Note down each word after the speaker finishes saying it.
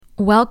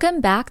Welcome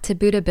back to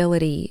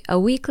Bootability, a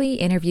weekly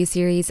interview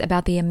series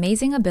about the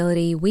amazing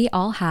ability we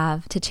all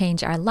have to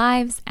change our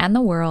lives and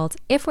the world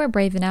if we're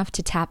brave enough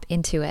to tap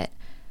into it.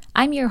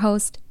 I'm your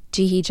host,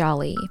 Jihi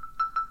Jolly.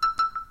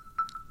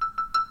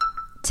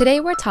 Today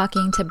we're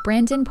talking to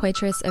Brandon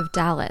Poitras of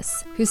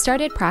Dallas, who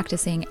started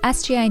practicing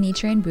SGI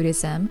Nichiren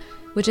Buddhism,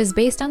 which is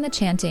based on the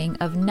chanting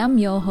of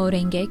Nam-myoho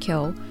Renge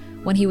Kyo,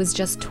 when he was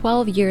just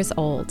 12 years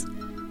old.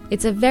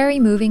 It's a very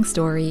moving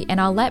story,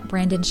 and I'll let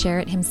Brandon share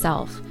it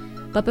himself.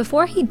 But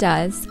before he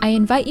does, I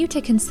invite you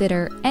to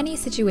consider any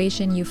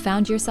situation you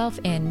found yourself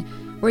in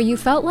where you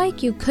felt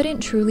like you couldn't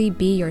truly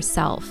be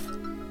yourself.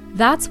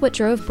 That's what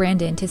drove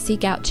Brandon to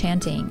seek out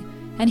chanting,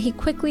 and he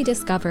quickly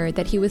discovered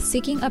that he was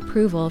seeking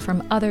approval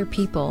from other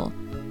people,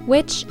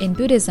 which, in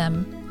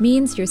Buddhism,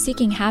 means you're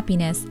seeking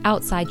happiness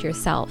outside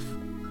yourself.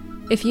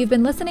 If you've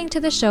been listening to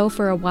the show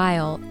for a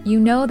while, you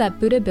know that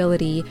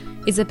Buddhability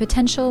is a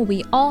potential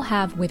we all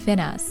have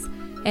within us.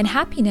 And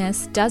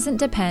happiness doesn't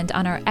depend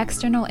on our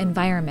external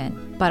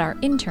environment, but our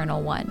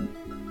internal one.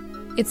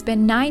 It's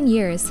been 9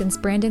 years since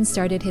Brandon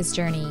started his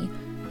journey,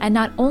 and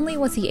not only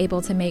was he able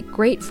to make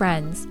great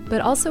friends, but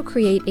also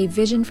create a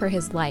vision for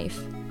his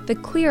life, the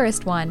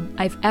clearest one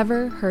I've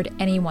ever heard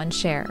anyone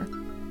share.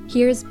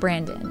 Here's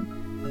Brandon.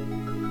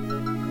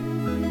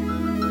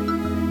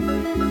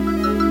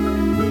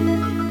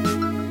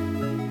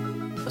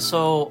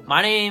 So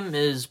my name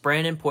is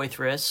Brandon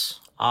Poitras.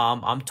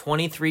 I'm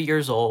 23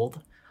 years old.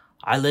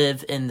 I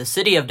live in the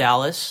city of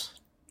Dallas.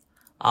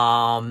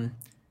 What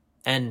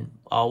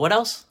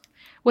else?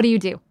 What do you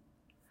do?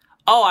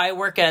 Oh, I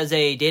work as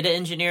a data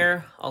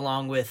engineer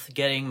along with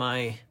getting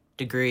my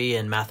degree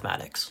in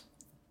mathematics.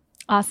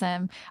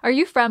 Awesome. Are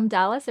you from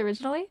Dallas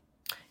originally?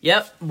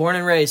 Yep, born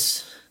and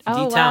raised.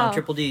 Oh, D-Town, wow.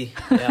 Triple D.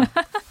 Yeah.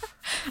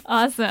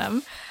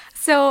 Awesome.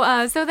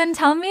 So then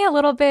tell me a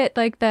little bit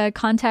like the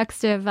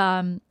context of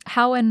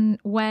how and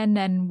when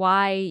and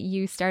why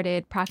you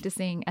started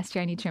practicing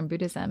SGI Nichiren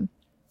Buddhism.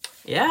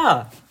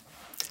 Yeah.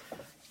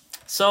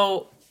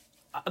 So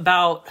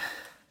about,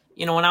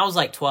 when I was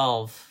like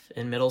 12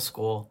 in middle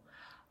school,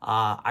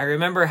 I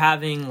remember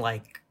having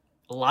like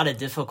a lot of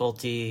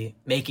difficulty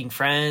making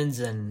friends.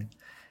 And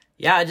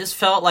yeah, I just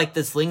felt like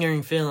this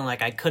lingering feeling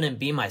like I couldn't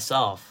be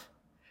myself.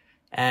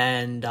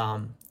 And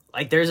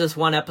like there's this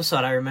one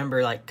episode I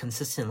remember like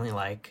consistently,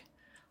 like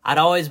I'd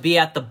always be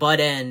at the butt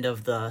end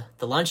of the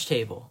lunch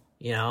table,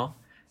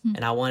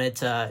 and I wanted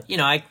to,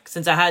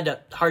 since I had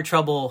hard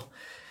trouble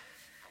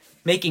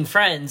making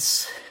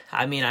friends,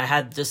 I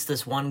had just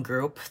this one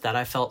group that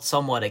I felt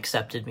somewhat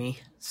accepted me.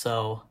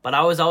 So, but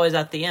I was always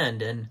at the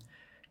end, and,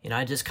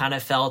 I just kind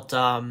of felt,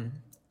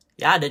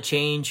 to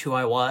change who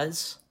I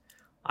was.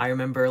 I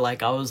remember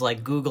like, I was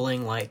like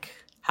Googling like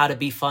how to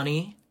be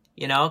funny,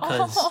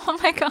 cause oh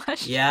my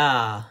gosh.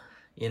 yeah,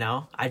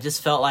 I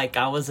just felt like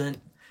I wasn't,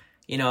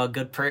 a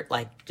good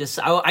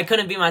I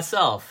couldn't be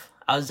myself.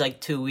 I was like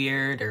too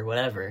weird or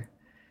whatever.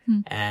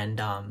 And,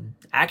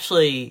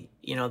 actually,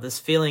 this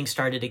feeling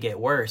started to get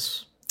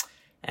worse.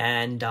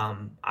 And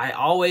I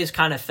always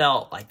kind of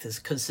felt like this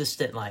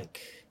consistent,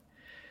 like,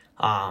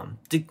 I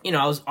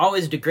was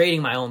always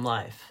degrading my own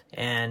life.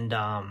 And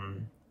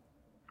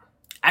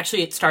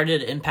actually, it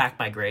started to impact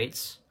my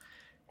grades.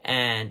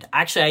 And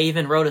actually, I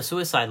even wrote a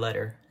suicide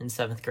letter in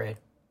 7th grade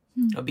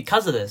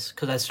because of this,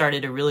 because I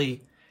started to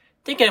really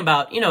thinking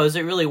about, is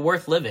it really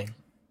worth living?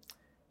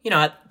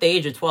 At the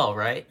age of 12,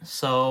 right?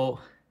 So,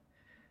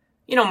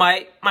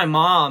 my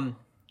mom,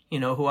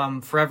 who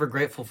I'm forever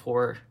grateful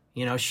for,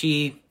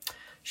 she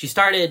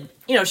started,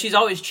 she's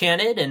always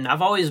chanted, and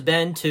I've always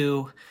been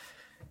to,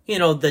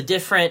 the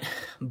different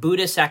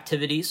Buddhist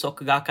activities,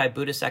 Soka Gakkai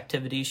Buddhist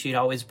activities she'd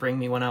always bring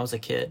me when I was a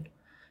kid.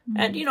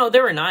 And,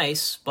 they were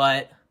nice,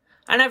 but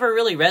I never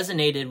really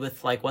resonated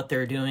with like what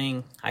they're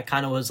doing. I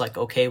kind of was like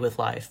okay with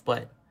life,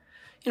 but,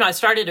 I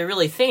started to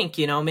really think,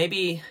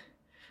 maybe,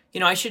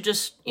 I should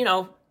just,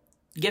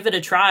 give it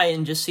a try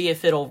and just see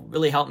if it'll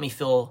really help me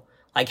feel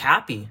like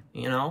happy,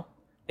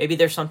 maybe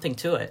there's something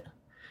to it.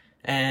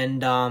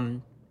 And,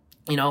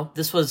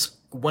 this was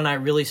when I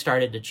really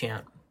started to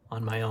chant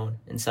on my own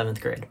in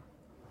 7th grade.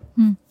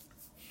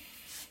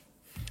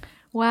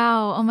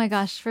 Wow. Oh my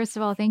gosh. First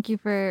of all, thank you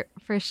for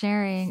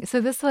sharing.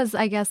 So this was,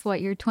 I guess, what,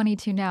 you're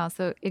 22 now.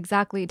 So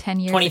exactly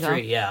 10 years 23, ago.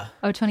 yeah.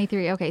 Oh,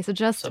 23. Okay. So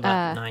just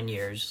about 9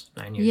 years.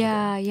 9 years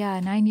yeah, ago. Yeah.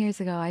 9 years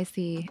ago. I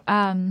see.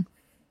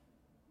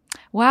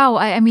 Wow.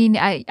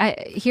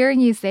 I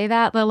hearing you say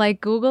that, the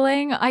like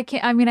Googling, I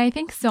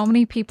think so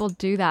many people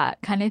do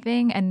that kind of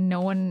thing and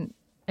no one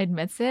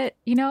admits it,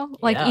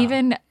 like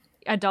even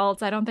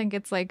adults. I don't think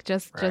it's like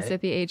just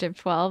at the age of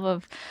 12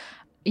 of,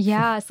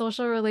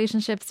 social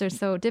relationships are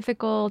so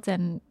difficult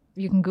and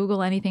you can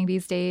Google anything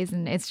these days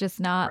and it's just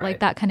not like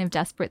that kind of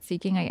desperate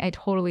seeking. I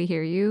totally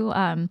hear you.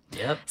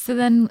 Yep. So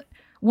then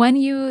when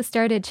you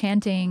started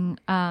chanting,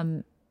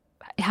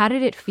 how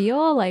did it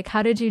feel? Like,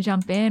 how did you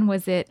jump in?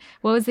 What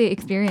was the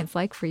experience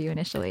like for you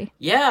initially?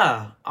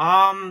 Yeah.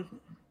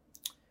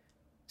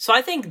 So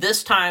I think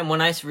this time when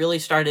I really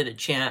started to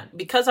chant,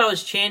 because I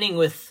was chanting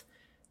with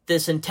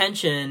this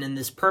intention and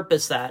this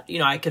purpose that, you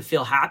know, I could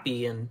feel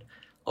happy and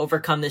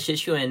overcome this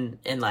issue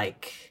and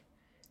like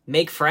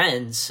make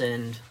friends.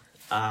 And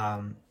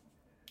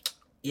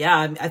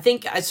yeah, I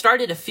think I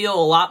started to feel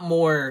a lot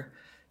more,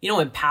 you know,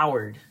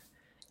 empowered.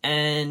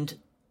 And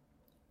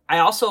I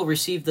also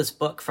received this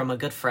book from a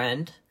good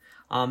friend.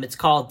 It's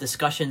called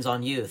Discussions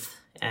on Youth.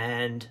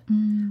 And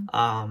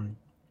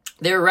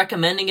they were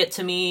recommending it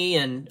to me.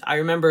 And I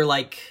remember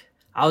like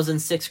I was in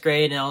 6th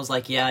grade and I was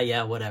like,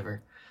 yeah,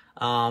 whatever.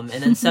 And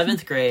then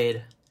 7th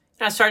grade,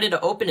 I started to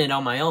open it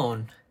on my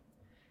own.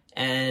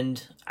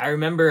 And I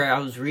remember I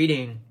was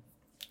reading,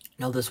 you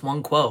know, this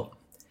one quote.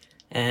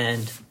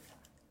 And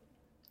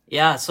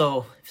yeah,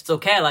 so if it's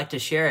okay, I'd like to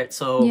share it.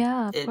 So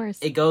yeah, of course.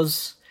 It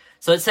goes,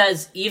 so it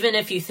says, even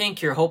if you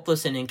think you're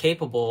hopeless and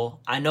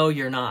incapable, I know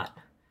you're not.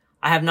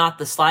 I have not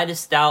the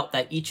slightest doubt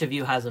that each of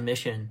you has a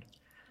mission.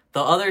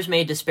 Though others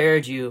may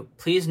disparage you,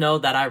 please know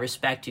that I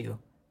respect you.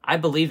 I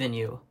believe in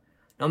you.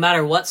 No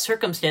matter what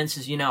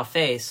circumstances you now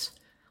face,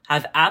 I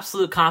have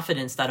absolute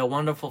confidence that a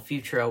wonderful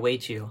future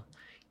awaits you.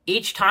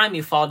 Each time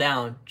you fall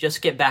down,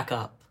 just get back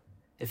up.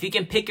 If you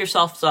can pick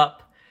yourselves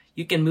up,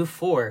 you can move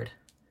forward.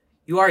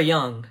 You are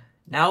young.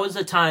 Now is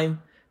the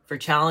time for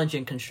challenge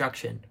and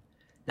construction.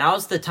 Now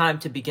is the time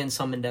to begin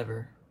some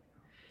endeavor.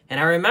 And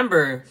I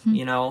remember,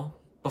 you know,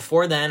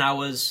 before then I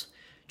was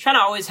trying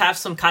to always have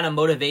some kind of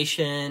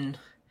motivation.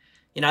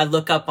 You know, I'd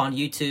look up on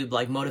YouTube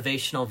like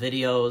motivational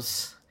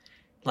videos,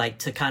 like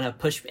to kind of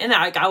push, and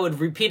I would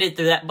repeat it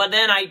through that. But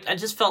then I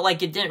just felt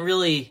like it didn't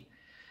really,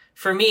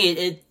 for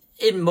me,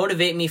 it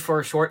motivate me for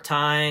a short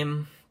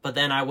time, but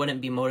then I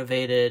wouldn't be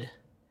motivated.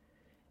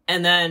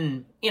 And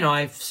then, you know,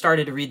 I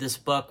started to read this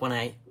book when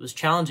I was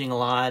challenging a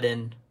lot.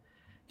 And,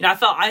 you know, I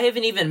felt I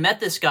haven't even met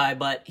this guy,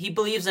 but he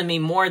believes in me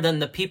more than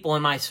the people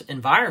in my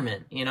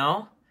environment, you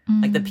know,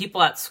 like the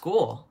people at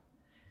school.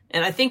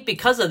 And I think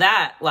because of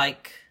that,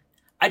 like,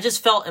 I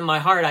just felt in my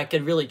heart I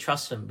could really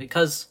trust him,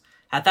 because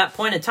at that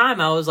point in time,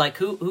 I was like,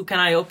 who can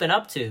I open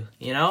up to?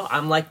 You know,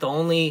 I'm like the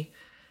only,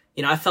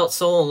 you know, I felt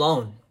so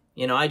alone.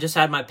 You know, I just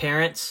had my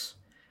parents,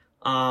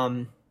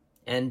 and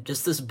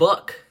just this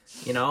book,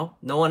 you know,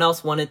 no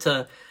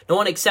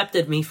one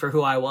accepted me for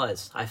who I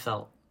was, I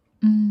felt.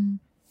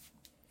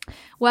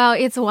 Wow,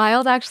 it's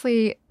wild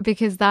actually,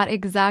 because that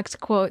exact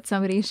quote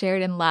somebody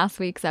shared in last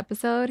week's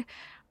episode.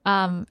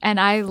 And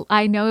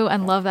I know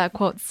and love that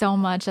quote so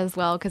much as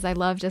well, because I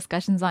love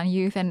discussions on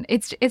youth. And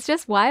it's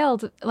just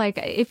wild. Like,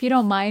 if you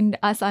don't mind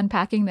us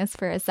unpacking this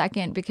for a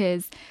second,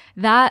 because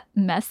that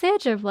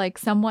message of like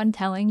someone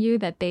telling you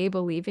that they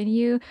believe in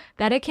you,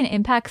 that it can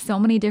impact so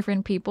many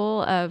different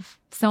people of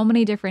so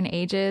many different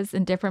ages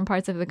in different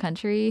parts of the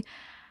country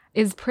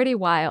is pretty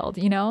wild,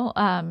 you know?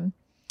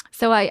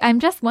 So I'm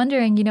just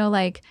wondering, you know,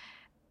 like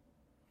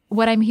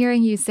what I'm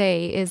hearing you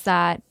say is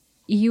that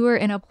you were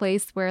in a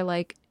place where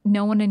like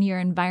no one in your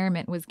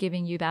environment was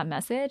giving you that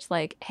message,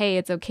 like, hey,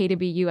 it's okay to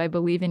be you. I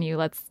believe in you.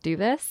 Let's do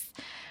this.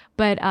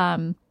 But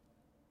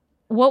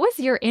what was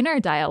your inner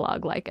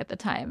dialogue like at the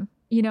time?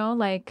 You know,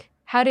 like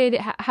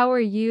how were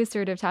you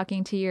sort of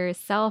talking to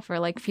yourself or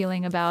like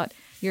feeling about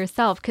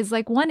yourself? Because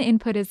like one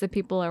input is the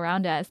people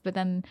around us, but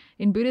then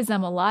in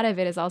Buddhism, a lot of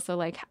it is also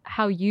like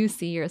how you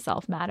see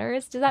yourself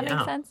matters. Does that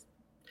make sense?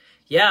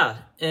 Yeah.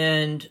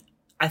 And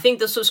I think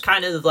this was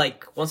kind of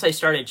like once I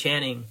started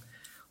chanting,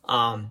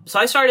 so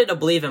I started to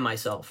believe in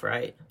myself,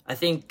 right? I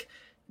think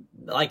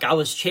like I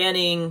was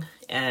chanting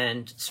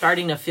and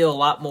starting to feel a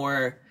lot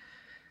more,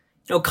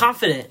 you know,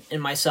 confident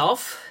in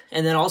myself.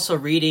 And then also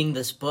reading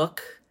this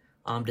book,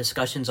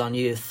 Discussions on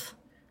Youth.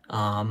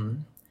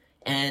 And,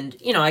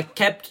 you know,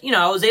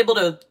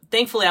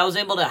 thankfully I was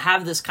able to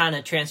have this kind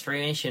of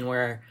transformation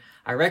where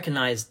I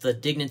recognized the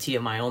dignity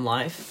of my own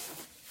life.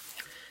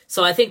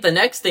 So I think the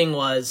next thing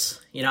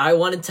was, you know, I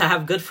wanted to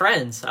have good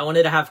friends. I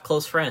wanted to have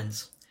close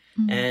friends.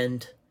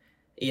 And,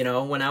 you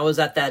know, when I was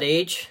at that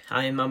age,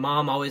 my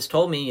mom always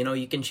told me, you know,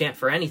 you can chant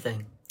for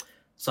anything.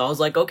 So I was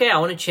like, okay, I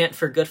want to chant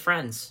for good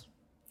friends.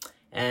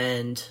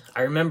 And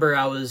I remember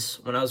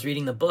when I was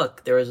reading the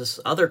book, there was this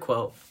other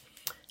quote,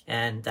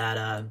 and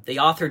that the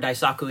author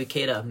Daisaku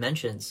Ikeda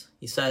mentions.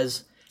 He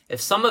says,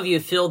 if some of you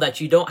feel that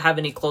you don't have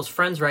any close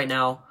friends right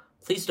now,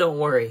 please don't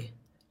worry.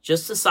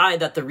 Just decide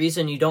that the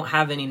reason you don't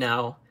have any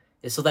now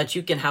is so that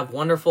you can have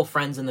wonderful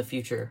friends in the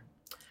future.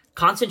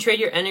 Concentrate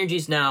your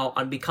energies now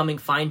on becoming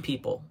fine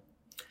people.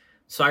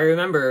 So I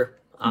remember,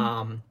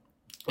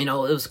 you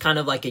know, it was kind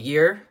of like a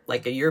year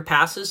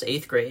passes,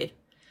 8th grade,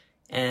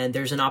 and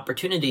there's an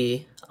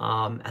opportunity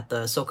at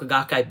the Soka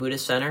Gakkai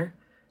Buddhist Center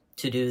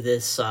to do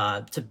this,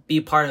 to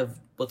be part of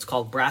what's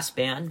called brass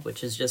band,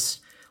 which is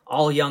just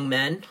all young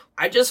men.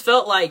 I just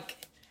felt like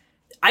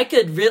I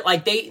could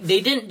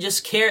they didn't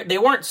just care. They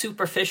weren't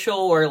superficial,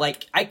 or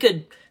like I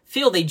could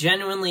feel they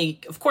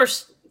genuinely, of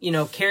course, you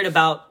know, cared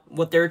about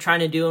what they were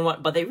trying to do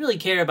but they really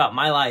cared about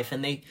my life,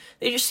 and they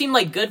just seemed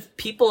like good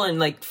people and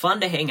like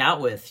fun to hang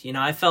out with. You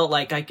know, I felt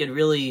like I could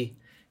really,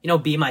 you know,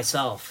 be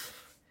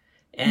myself.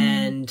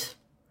 And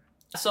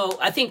so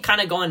I think kind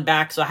of going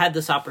back, so I had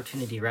this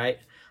opportunity, right?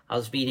 I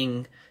was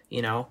meeting,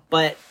 you know,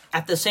 but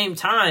at the same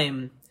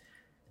time,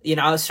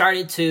 I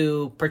started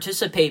to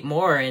participate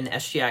more in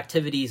SG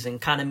activities and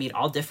kind of meet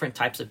all different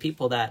types of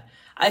people that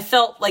I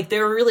felt like they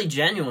were really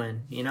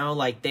genuine,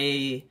 like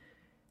they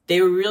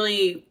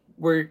really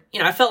were,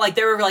 I felt like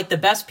they were like the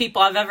best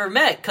people I've ever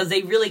met because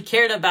they really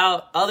cared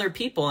about other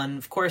people. And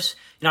of course,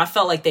 I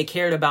felt like they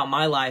cared about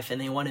my life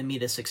and they wanted me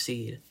to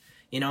succeed,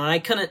 and I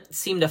couldn't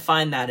seem to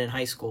find that in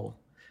high school.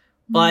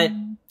 But,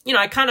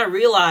 I kind of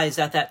realized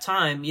at that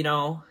time,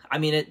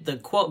 the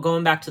quote,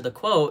 going back to the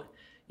quote,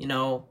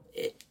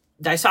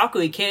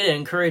 Daisaku Ikeda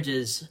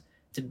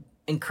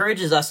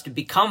encourages us to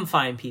become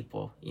fine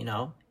people,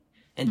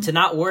 and to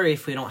not worry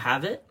if we don't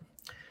have it.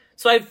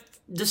 So I've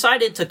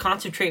decided to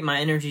concentrate my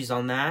energies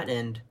on that.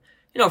 And,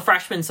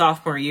 freshman,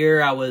 sophomore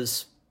year, I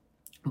was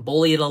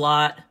bullied a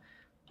lot.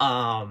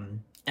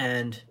 And,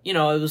 it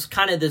was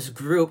kind of this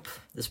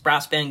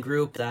brass band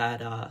group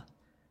that,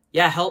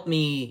 helped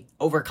me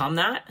overcome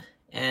that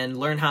and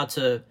learn how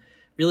to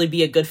really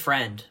be a good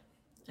friend.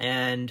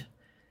 And,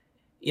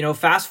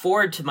 fast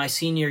forward to my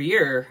senior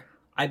year,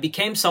 I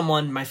became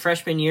someone my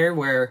freshman year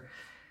where,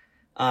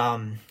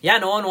 no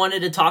one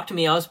wanted to talk to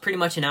me. I was pretty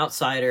much an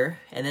outsider.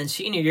 And then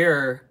senior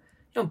year,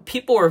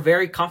 people were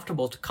very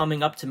comfortable to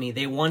coming up to me.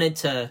 They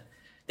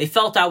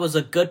felt I was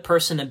a good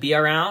person to be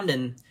around.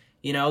 And,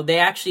 they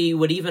actually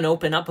would even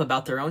open up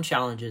about their own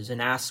challenges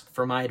and ask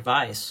for my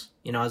advice,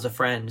 as a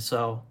friend.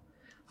 So,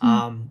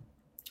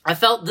 I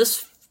felt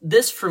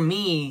this for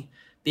me,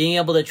 being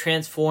able to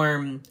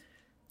transform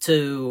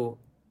to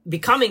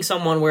becoming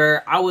someone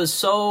where I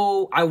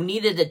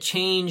needed to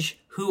change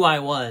who I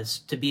was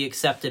to be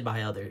accepted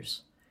by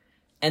others.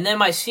 And then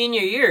my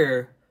senior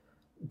year,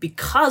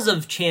 because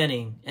of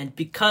chanting and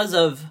because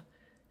of,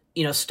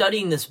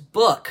 studying this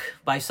book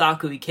by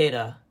Saku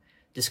Ikeda,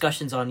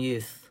 Discussions on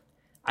Youth,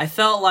 I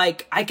felt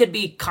like I could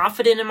be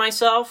confident in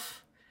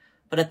myself,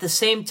 but at the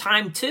same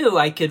time too,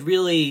 I could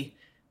really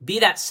be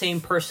that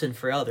same person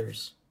for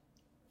others.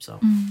 So.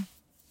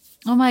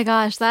 Oh my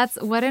gosh,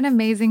 what an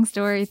amazing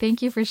story.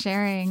 Thank you for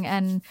sharing.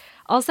 And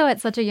also at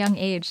such a young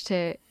age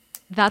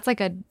that's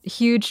like a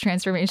huge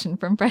transformation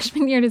from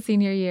freshman year to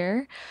senior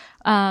year.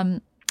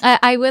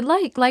 I would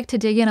like to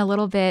dig in a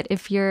little bit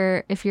if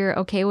you're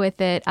okay with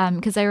it,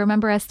 because I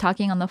remember us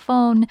talking on the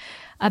phone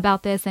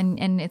about this,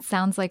 and it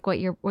sounds like what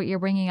you're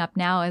bringing up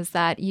now is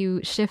that you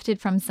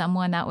shifted from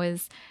someone that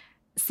was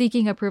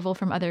seeking approval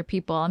from other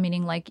people,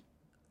 meaning like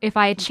if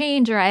I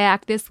change or I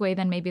act this way,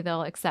 then maybe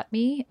they'll accept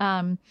me,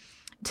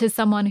 to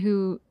someone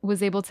who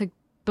was able to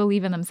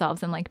believe in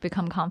themselves and like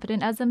become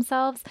confident as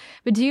themselves.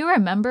 But do you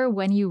remember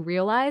when you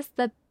realized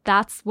that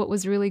that's what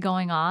was really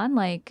going on?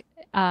 Like,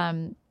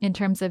 in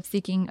terms of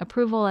seeking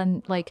approval,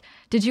 and like,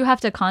 did you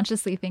have to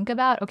consciously think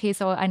about, okay,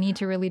 so I need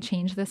to really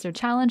change this or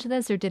challenge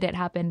this, or did it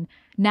happen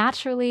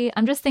naturally?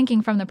 I'm just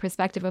thinking from the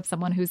perspective of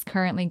someone who's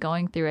currently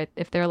going through it.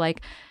 If they're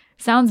like,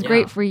 sounds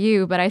great for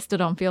you, but I still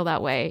don't feel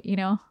that way,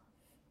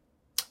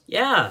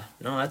 Yeah,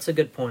 no, that's a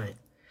good point.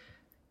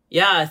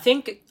 Yeah, I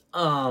think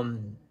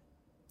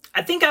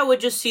I would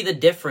just see the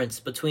difference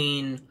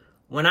between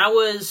when I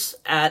was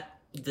at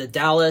the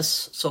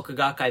Dallas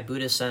Soka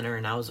Buddhist Center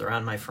and I was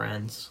around my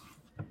friends,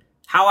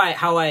 how I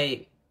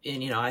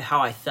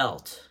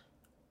felt.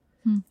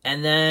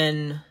 And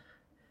then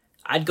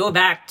I'd go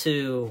back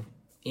to,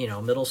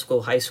 middle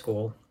school, high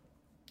school,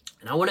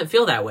 and I wouldn't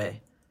feel that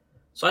way.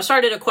 So I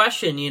started to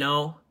question,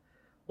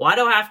 why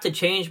do I have to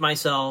change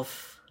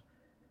myself,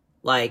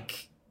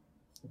 like,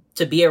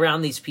 to be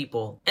around these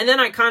people? And then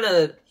I kind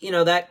of,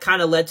 that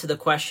kind of led to the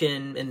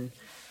question, and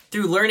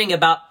through learning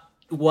about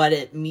what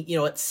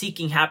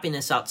seeking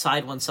happiness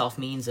outside oneself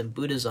means in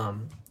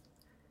Buddhism,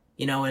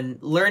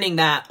 and learning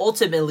that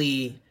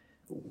ultimately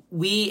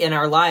we in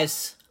our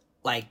lives,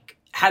 like,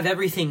 have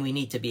everything we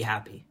need to be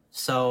happy.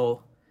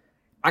 So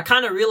I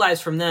kind of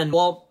realized from then,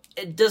 well,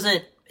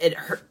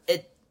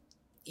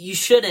 you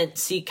shouldn't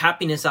seek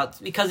happiness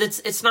out because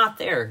it's not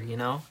there,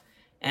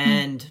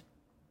 and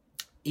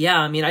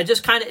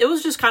it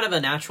was just kind of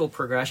a natural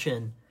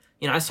progression.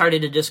 I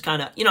started to just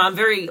kind of, I'm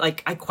very,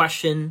 like, I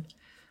question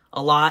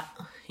a lot,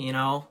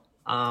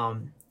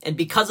 and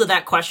because of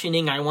that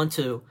questioning, I want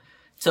to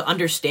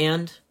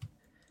understand.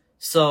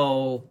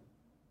 So,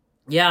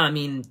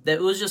 that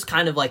was just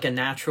kind of like it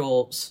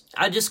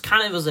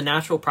was a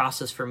natural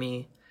process for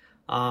me,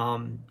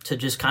 to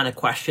just kind of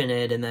question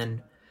it and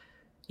then,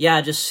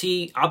 just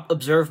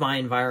observe my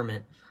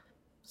environment.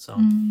 So.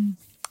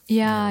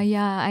 Yeah,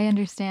 I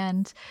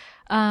understand.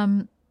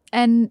 And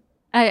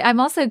I'm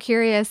also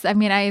curious,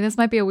 this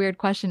might be a weird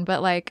question,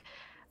 but like,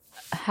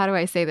 how do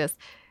I say this?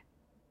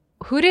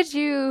 Who did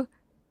you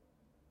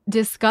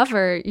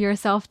discover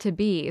yourself to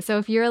be? So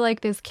if you're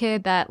like this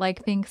kid that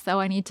like thinks, oh,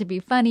 I need to be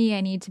funny,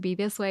 I need to be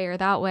this way or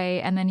that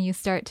way, and then you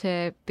start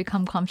to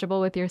become comfortable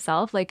with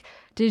yourself, like,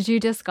 did you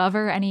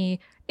discover any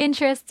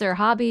interests or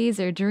hobbies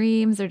or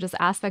dreams or just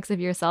aspects of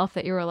yourself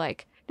that you were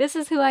like, this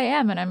is who I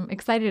am and I'm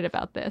excited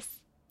about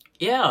this?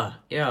 Yeah.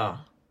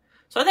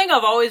 So I think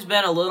I've always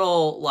been a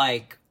little,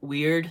 like,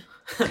 weird.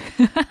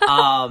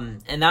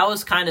 And that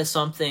was kind of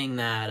something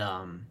that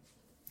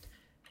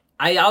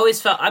I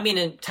always felt, I mean,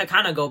 and to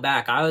kind of go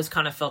back, I always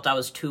kind of felt I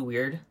was too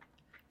weird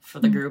for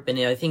the group. And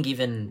I think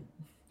even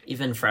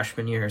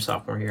freshman year,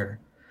 sophomore year.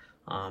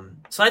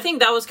 So I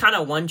think that was kind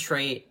of one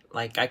trait.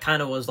 Like, I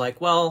kind of was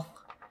like, well,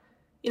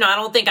 you know, I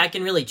don't think I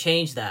can really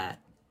change that,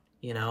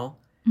 you know?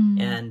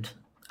 And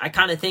I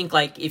kind of think,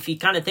 like, if you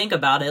kind of think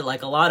about it,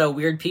 like, a lot of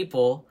weird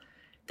people,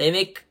 they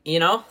make, you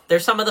know, they're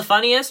some of the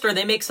funniest, or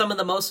they make some of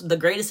the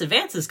greatest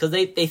advances because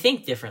they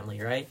think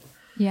differently, right?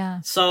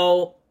 Yeah.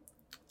 So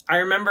I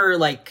remember,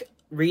 like,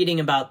 reading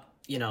about,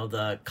 you know,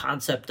 the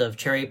concept of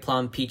cherry,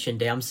 plum, peach, and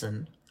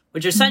damson,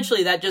 which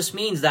essentially that just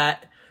means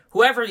that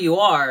whoever you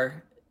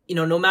are, you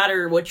know, no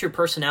matter what your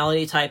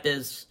personality type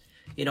is,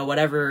 you know,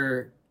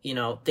 whatever, you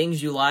know,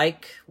 things you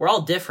like, we're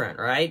all different,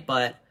 right?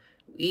 But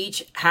we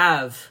each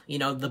have, you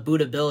know, the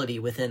bootability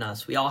within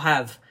us. We all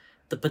have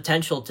the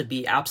potential to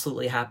be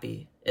absolutely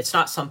happy. It's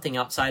not something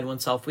outside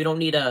oneself. We don't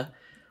need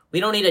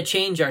to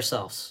change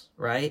ourselves,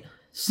 right?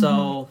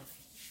 So,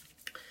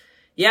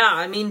 yeah,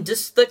 I mean,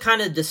 just the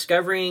kind of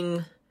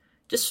discovering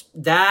just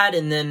that.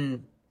 And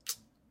then,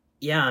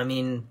 yeah, I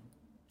mean,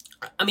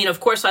 of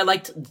course I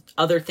liked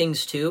other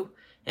things too.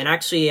 And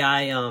actually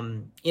I,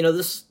 you know,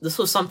 this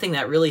was something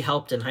that really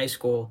helped in high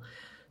school.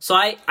 So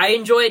I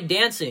enjoyed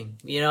dancing,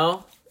 you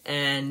know,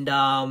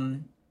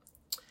 and,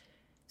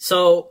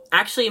 so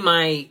actually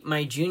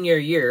my junior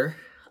year,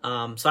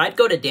 so I'd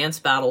go to dance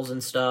battles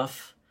and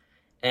stuff.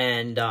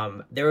 And,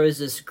 there was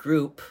this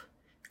group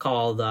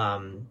called,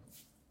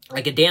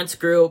 like a dance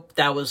group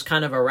that was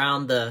kind of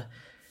around the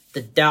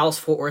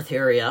Dallas-Fort Worth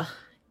area.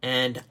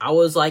 And I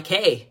was like,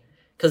 hey,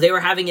 because they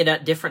were having it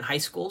at different high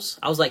schools.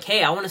 I was like,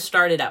 hey, I want to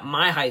start it at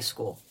my high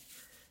school.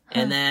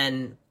 And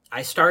then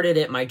I started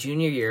it my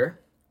junior year.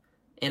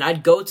 And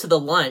I'd go to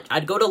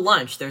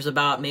lunch. There's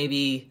about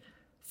maybe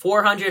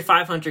 400,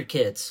 500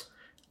 kids.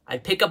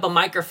 I'd pick up a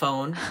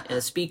microphone and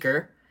a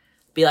speaker,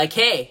 be like,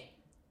 hey,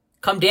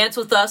 come dance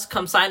with us.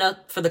 Come sign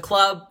up for the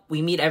club.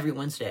 We meet every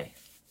Wednesday.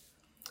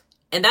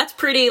 And that's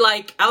pretty,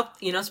 like, out,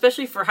 you know,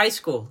 especially for high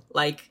school,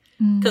 like,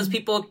 because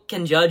people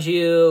can judge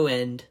you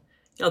and,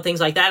 you know, things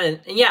like that. And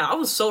yeah, I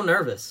was so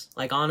nervous,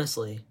 like,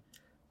 honestly.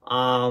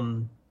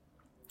 But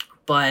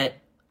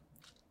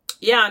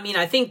yeah, I mean,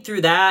 I think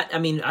through that, I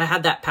mean, I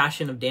had that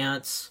passion of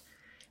dance,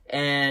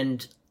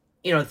 and,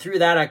 you know, through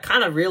that, I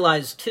kind of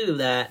realized too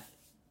that,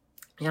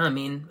 yeah, I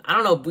mean, I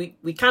don't know,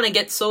 we kind of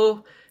get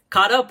so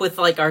caught up with,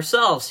 like,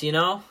 ourselves, you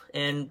know,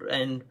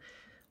 and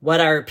what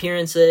our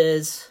appearance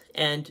is.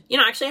 And, you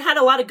know, actually I had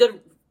a lot of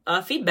good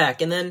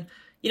feedback. And then,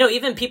 you know,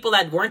 even people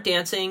that weren't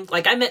dancing,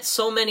 like, I met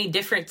so many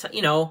different,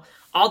 you know,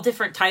 all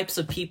different types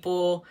of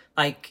people,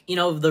 like, you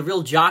know, the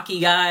real jockey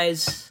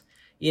guys,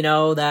 you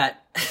know,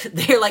 that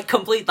they're, like,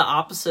 complete the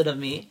opposite of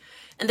me.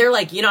 And they're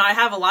like, you know, I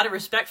have a lot of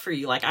respect for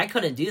you. Like, I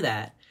couldn't do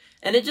that.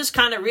 And it just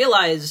kind of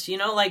realized, you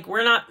know, like,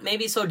 we're not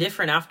maybe so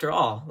different after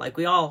all. Like,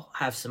 we all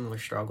have similar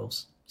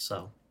struggles.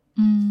 So.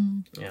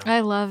 Yeah.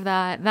 I love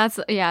that. That's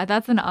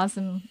an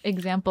awesome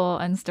example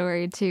and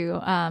story too.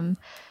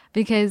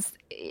 Because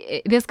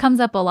this comes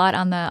up a lot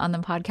on the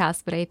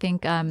podcast, but I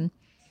think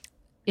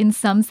in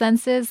some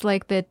senses,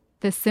 like the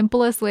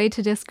simplest way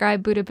to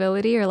describe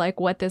bootability, or like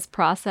what this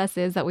process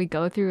is that we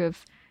go through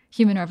of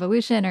human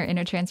revolution or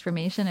inner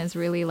transformation, is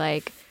really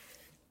like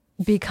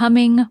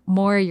becoming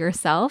more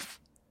yourself.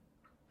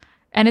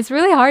 And it's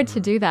really hard to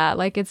do that.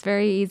 Like, it's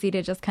very easy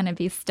to just kind of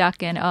be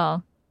stuck in,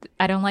 oh,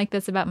 I don't like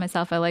this about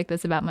myself. I like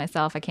this about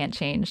myself. I can't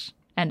change.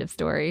 End of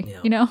story.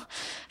 Yeah. You know?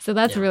 So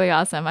that's really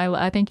awesome.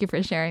 I thank you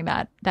for sharing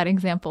that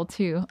example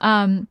too.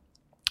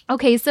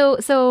 Okay.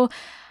 So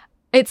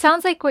it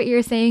sounds like what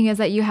you're saying is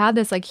that you had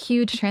this, like,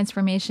 huge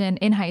transformation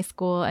in high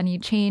school, and you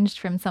changed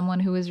from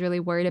someone who was really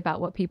worried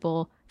about what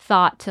people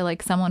thought to,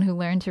 like, someone who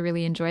learned to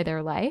really enjoy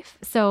their life.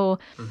 So,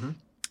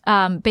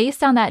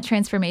 based on that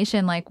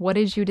transformation, like, what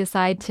did you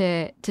decide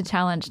to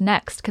challenge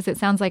next? Because it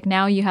sounds like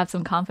now you have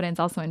some confidence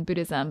also in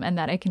Buddhism, and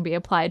that it can be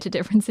applied to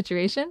different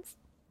situations.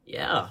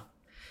 Yeah.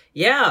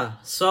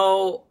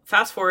 So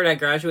fast forward, I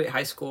graduate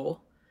high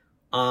school.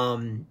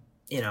 You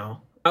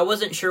know, I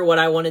wasn't sure what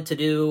I wanted to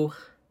do.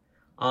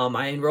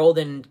 I enrolled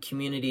in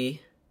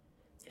community,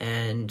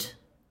 and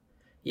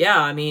yeah,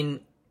 I mean,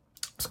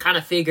 I was kind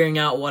of figuring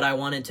out what I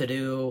wanted to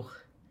do.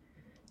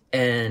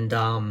 And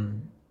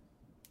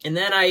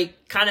then I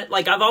kind of,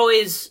 like, I've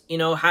always, you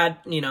know, had,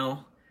 you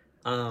know,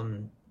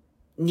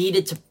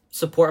 needed to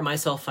support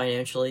myself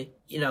financially,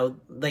 you know,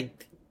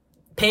 like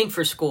paying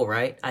for school,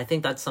 right? I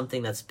think that's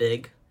something that's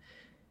big.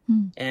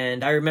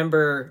 And I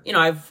remember, you know,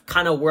 I've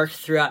kind of worked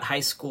throughout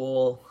high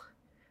school,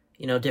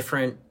 you know,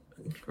 different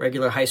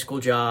regular high school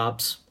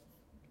jobs.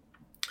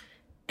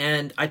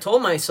 And I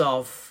told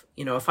myself,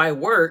 you know, if I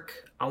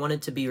work, I want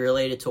it to be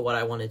related to what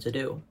I wanted to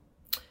do.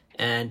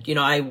 And,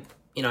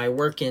 I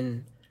work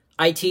in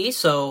IT,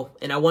 so,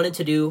 and I wanted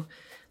to do,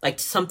 like,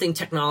 something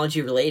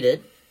technology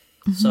related.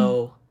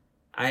 So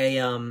I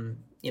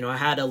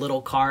had a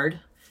little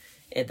card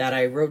that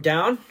I wrote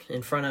down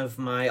in front of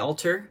my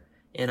altar,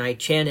 and I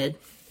chanted,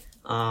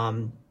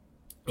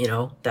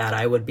 that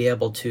I would be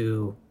able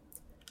to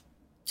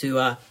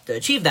to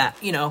achieve that.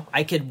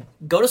 I could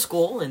go to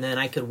school and then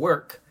I could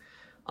work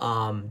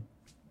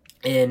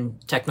in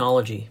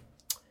technology.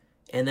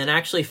 And then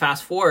actually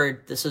fast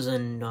forward, this is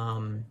in,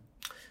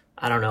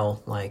 I don't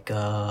know, like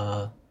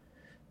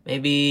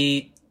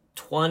maybe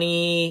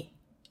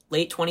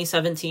late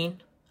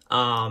 2017.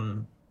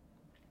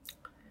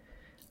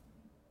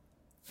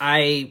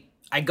 I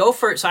go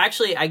for it. So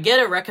actually I get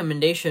a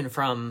recommendation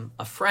from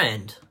a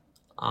friend.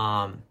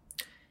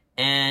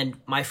 And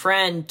my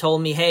friend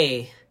told me,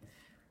 hey,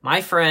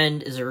 my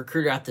friend is a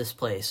recruiter at this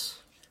place.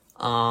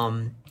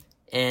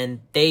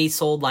 And they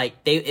sold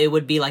it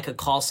would be like a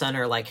call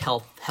center, like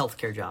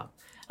healthcare job.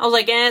 I was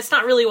like, it's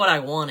not really what I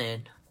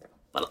wanted,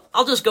 but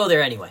I'll just go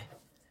there anyway.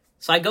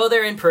 So I go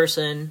there in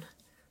person,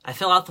 I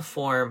fill out the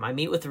form, I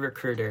meet with the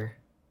recruiter,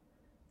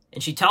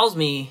 and she tells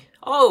me,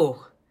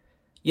 oh,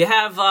 you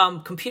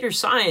have computer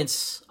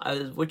science,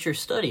 what you're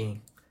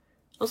studying.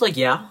 I was like,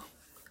 yeah.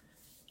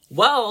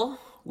 Well,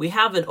 we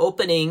have an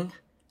opening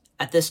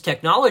at this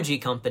technology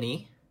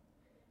company,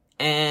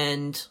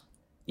 and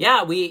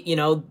yeah, we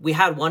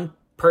had one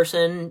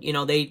person,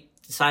 they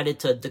decided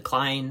to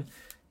decline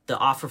the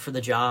offer for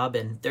the job,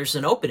 and there's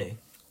an opening.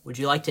 Would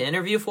you like to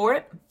interview for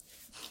it?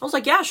 I was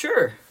like, yeah,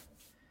 sure.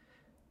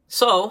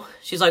 So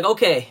she's like,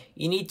 okay,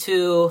 you need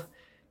to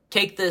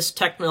take this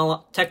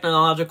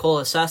technological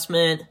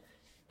assessment,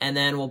 and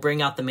then we'll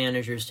bring out the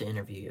managers to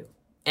interview you.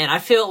 And I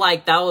feel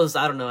like that was,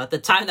 I don't know, at the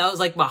time, that was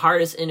like my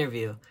hardest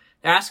interview.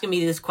 They're asking me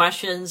these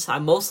questions.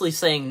 I'm mostly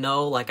saying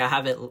no, like I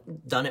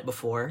haven't done it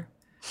before.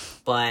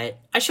 But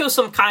I show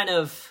some kind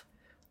of,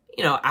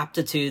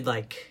 aptitude,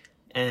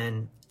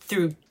 and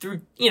through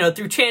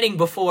chanting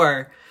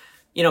before,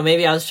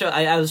 maybe I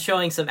was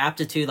showing some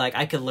aptitude, like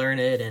I could learn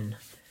it.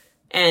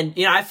 And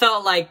I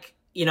felt like,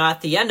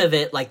 at the end of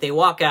it, like they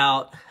walk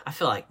out, I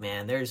feel like,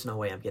 man, there's no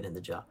way I'm getting the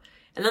job.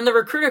 And then the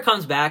recruiter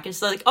comes back and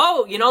she's like,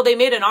 oh, they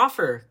made an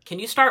offer. Can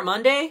you start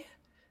Monday?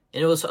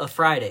 And it was a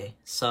Friday.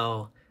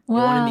 So wow.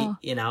 They wanted me,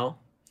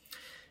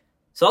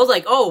 So I was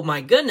like, oh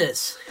my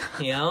goodness,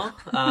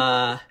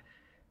 and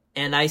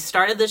I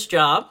started this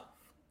job,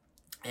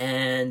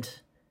 and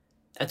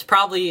it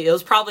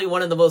was probably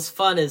one of the most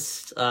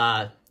funnest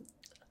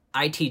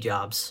IT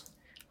jobs.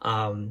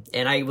 And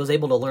I was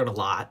able to learn a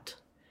lot.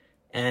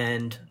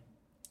 And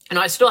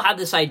I still had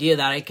this idea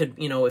that I could,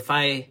 if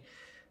I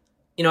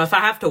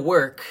have to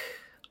work,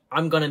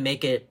 I'm going to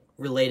make it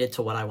related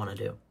to what I want to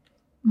do.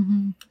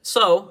 Mm-hmm.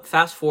 So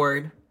fast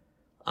forward,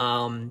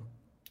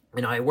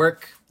 I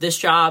work this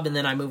job, and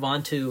then I move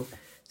on to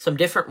some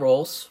different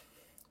roles,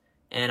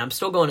 and I'm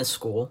still going to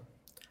school.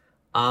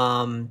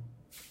 And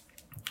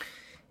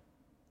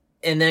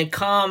then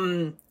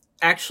come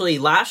actually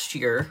last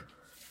year,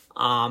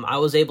 I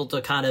was able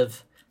to kind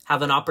of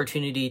have an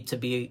opportunity to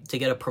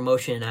get a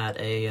promotion at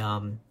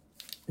a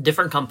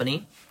different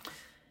company,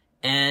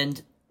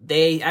 and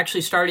they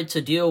actually started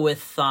to deal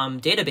with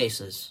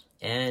databases,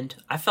 and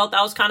I felt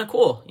that was kind of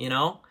cool.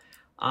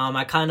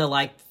 I kind of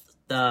liked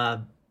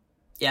the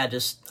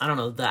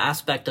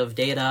aspect of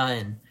data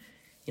and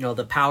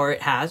the power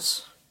it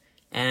has,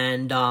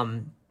 and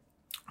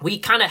we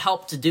kind of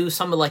helped to do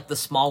some of like the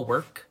small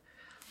work.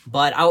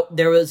 But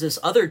there was this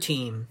other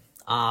team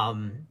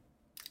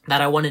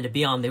that I wanted to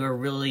be on. They were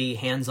really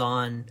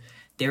hands-on.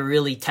 They were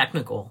really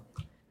technical.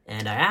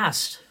 And I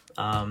asked,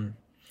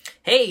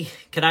 hey,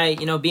 could I,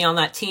 be on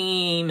that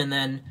team? And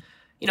then,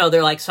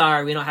 they're like,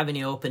 sorry, we don't have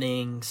any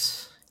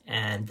openings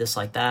and this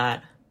like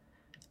that.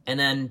 And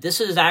then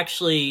this is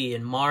actually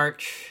in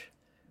March,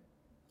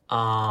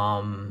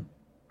 May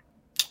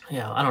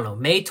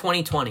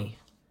 2020.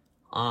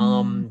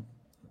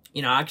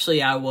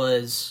 Actually I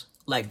was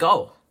let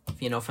go,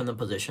 from the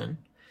position.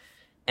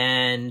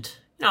 And,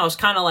 I was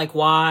kind of like,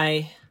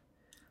 why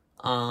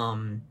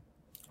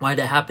did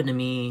it happen to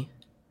me?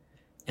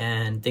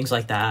 And things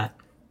like that.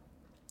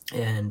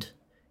 And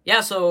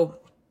yeah, so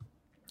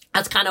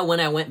that's kind of when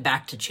I went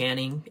back to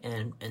chanting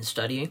and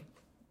studying.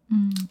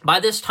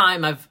 By this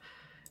time, I've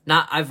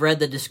read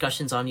the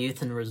Discussions on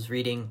Youth and was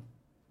reading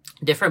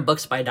different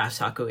books by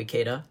Daisaku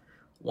Ikeda.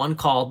 One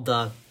called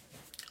The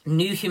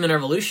New Human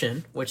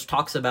Revolution, which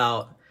talks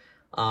about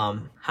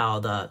how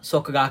the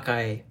Soka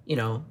Gakkai,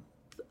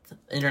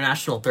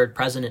 International Third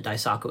President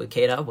Daisaku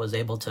Ikeda was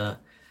able to,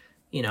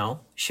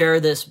 share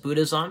this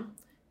Buddhism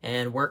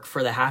and work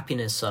for the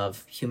happiness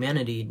of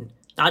humanity,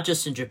 not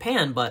just in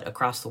Japan, but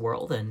across the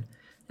world. And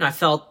I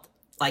felt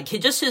like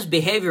his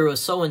behavior was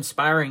so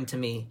inspiring to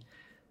me.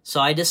 So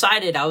I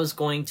decided I was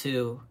going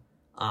to,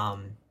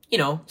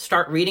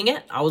 start reading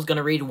it. I was going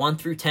to read 1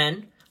 through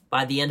 10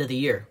 by the end of the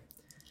year.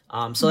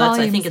 So that's,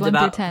 I think it's 1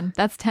 about through 10.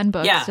 That's 10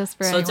 books. Yeah. Just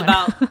for so anyone. It's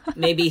about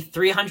maybe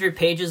 300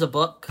 pages a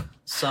book.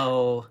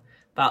 So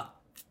about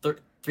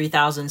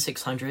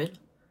 3,600.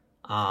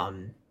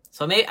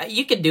 So maybe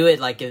you could do it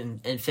like in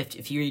 50,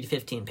 if you read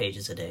 15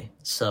 pages a day.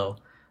 So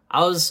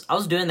I was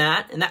doing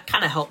that, and that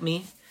kind of helped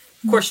me.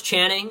 Of course,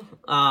 chanting,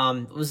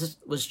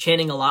 was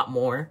chanting a lot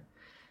more.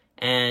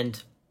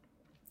 And,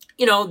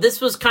 this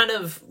was kind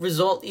of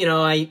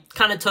I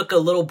kind of took a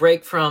little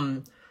break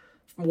from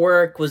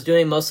work, was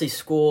doing mostly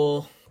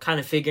school, kind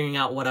of figuring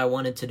out what I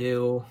wanted to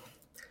do.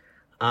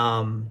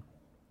 And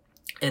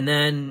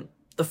then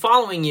the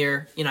following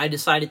year, you know, I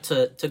decided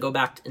to go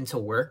back into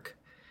work.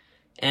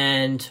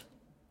 And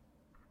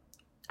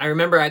I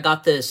remember I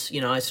got this,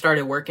 you know, I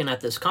started working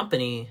at this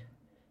company,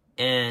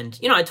 and,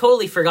 you know, I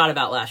totally forgot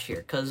about last year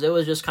because it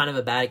was just kind of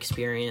a bad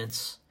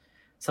experience,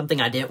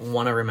 something I didn't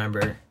want to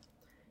remember.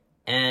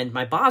 And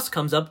my boss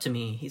comes up to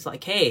me. He's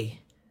like, hey,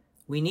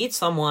 we need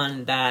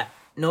someone that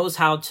knows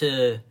how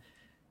to,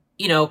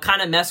 you know,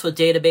 kind of mess with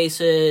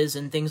databases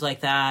and things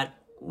like that.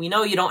 We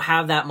know you don't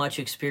have that much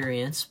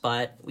experience,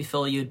 but we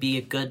feel you'd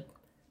be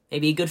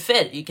maybe a good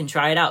fit. You can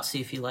try it out, see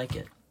if you like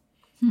it.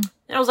 And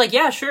I was like,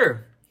 yeah,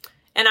 sure.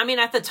 And I mean,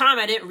 at the time,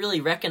 I didn't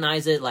really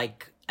recognize it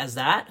like as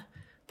that.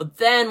 But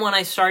then when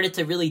I started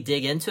to really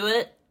dig into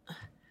it,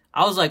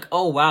 I was like,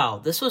 oh, wow,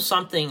 this was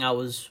something I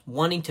was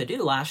wanting to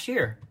do last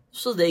year.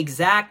 This was the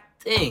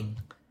exact thing.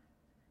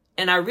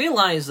 And I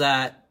realized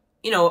that,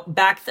 you know,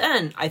 back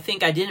then, I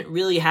think I didn't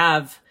really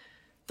have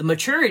the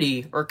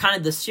maturity or kind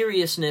of the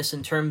seriousness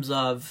in terms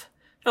of,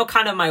 you know,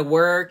 kind of my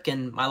work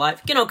and my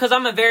life, you know, because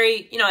I'm a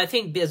very, you know, I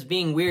think as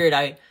being weird,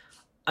 I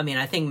mean,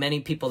 I think many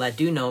people that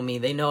do know me,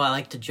 they know I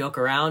like to joke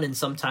around, and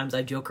sometimes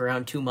I joke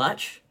around too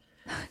much.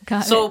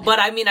 But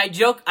I mean,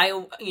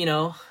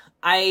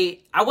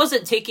 I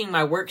wasn't taking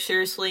my work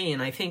seriously,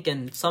 and I think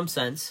in some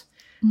sense,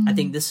 I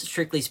think this is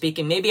strictly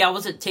speaking, maybe I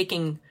wasn't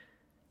taking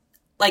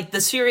like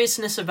the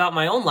seriousness about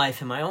my own life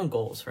and my own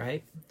goals,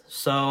 right?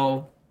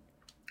 So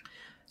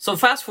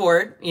fast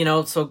forward, you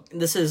know, so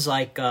this is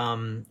like,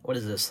 what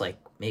is this? Like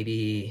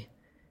maybe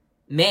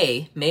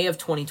May of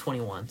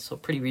 2021. So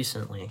pretty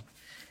recently.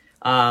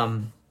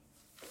 I'm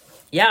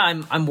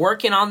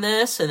working on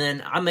this, and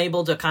then I'm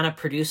able to kind of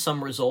produce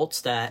some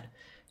results that,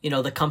 you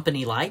know, the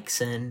company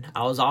likes, and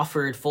I was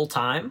offered full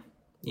time,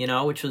 you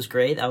know, which was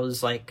great. I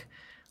was like,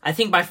 I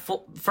think my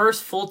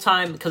first full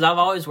time, because I've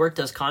always worked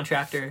as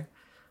contractor.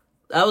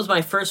 That was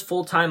my first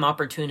full time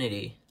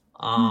opportunity.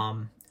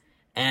 And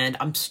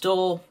I'm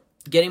still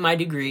getting my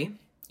degree,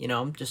 you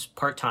know, just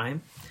part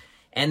time.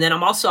 And then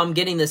I'm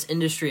getting this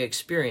industry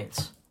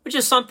experience, which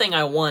is something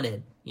I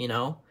wanted, you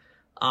know.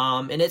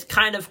 And it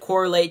kind of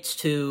correlates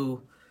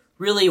to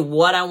really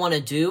what I want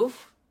to do,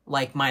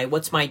 like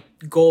what's my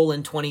goal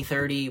in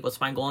 2030,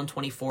 what's my goal in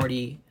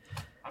 2040.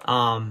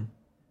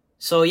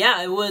 So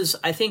yeah, it was,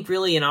 I think,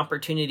 really an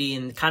opportunity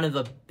and kind of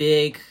a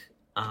big,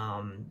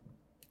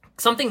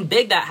 something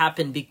big that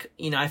happened,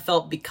 you know, I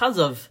felt because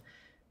of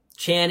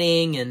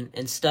chanting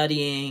and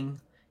studying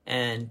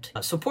and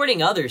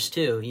supporting others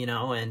too, you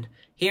know, and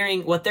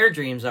hearing what their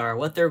dreams are,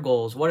 what their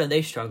goals, what are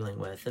they struggling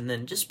with, and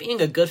then just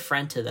being a good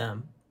friend to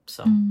them.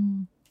 So.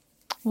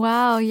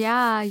 Wow.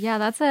 Yeah. Yeah.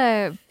 That's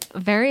a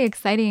very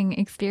exciting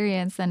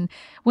experience. And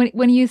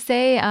when you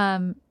say,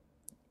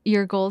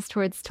 your goals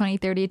towards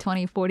 2030,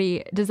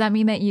 2040, does that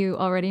mean that you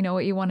already know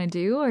what you want to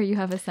do, or you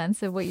have a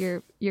sense of what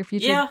your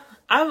future? Yeah,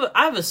 I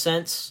have a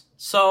sense.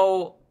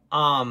 So,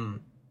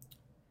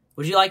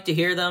 would you like to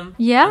hear them?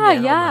 Yeah.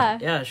 Yeah.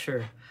 Yeah,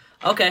 sure.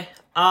 Okay.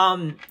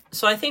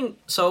 So I think,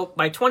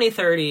 by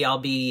 2030, I'll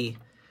be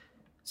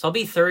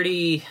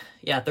 30,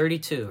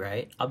 32,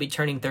 right? I'll be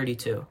turning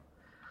 32.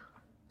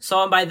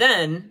 So by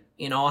then,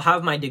 you know, I'll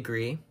have my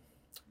degree,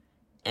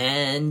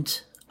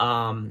 and,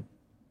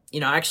 you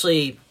know,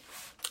 actually,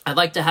 I'd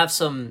like to have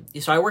so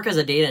I work as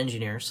a data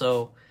engineer,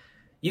 so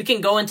you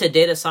can go into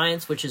data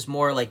science, which is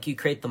more like you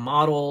create the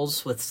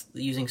models with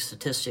using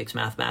statistics,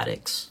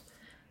 mathematics.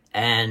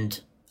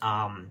 And,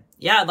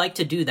 I'd like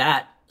to do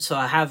that. So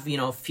I have, you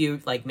know, a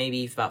few, like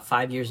maybe about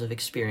 5 years of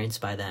experience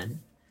by then.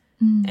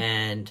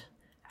 And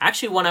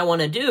actually what I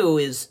want to do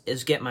is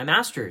get my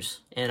master's,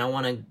 and I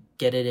want to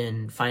get it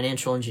in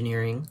financial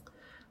engineering.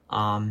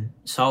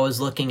 So I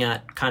was looking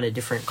at kind of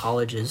different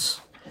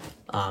colleges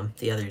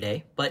the other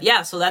day. But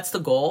yeah, so that's the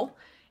goal.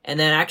 And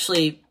then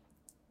actually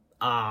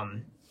a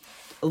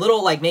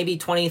little like maybe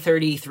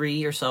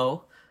 2033 or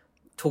so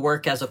to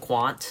work as a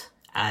quant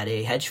at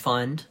a hedge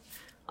fund,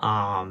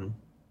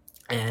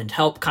 and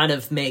help kind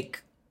of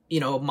make, you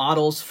know,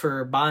 models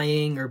for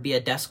buying or be a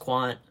desk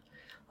quant.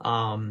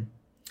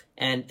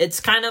 And it's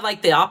kind of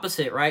like the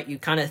opposite, right? You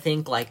kind of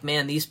think like,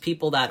 man, these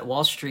people at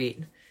Wall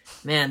Street,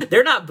 man,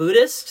 they're not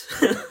Buddhist.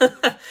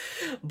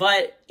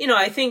 But, you know,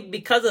 I think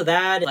because of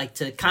that, like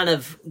to kind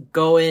of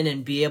go in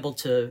and be able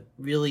to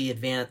really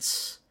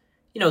advance,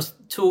 you know,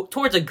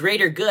 towards a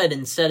greater good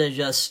instead of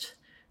just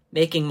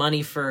making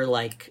money for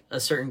like a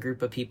certain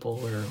group of people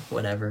or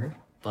whatever.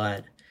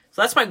 But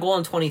so that's my goal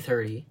in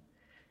 2030.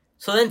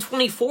 So then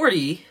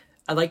 2040,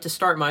 I'd like to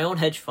start my own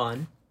hedge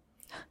fund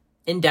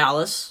in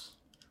Dallas,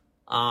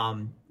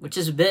 which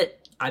is a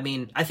bit, I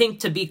mean, I think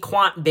to be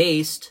quant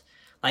based,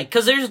 like,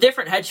 because there's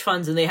different hedge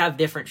funds and they have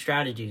different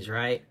strategies,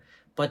 right?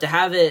 But to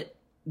have it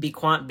be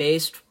quant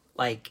based,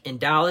 like in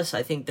Dallas,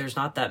 I think there's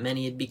not that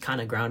many. It'd be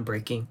kind of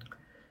groundbreaking.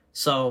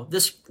 So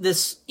this,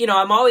 you know,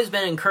 I'm always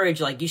been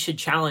encouraged, like, you should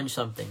challenge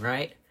something,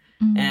 right?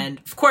 And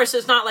of course,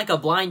 it's not like a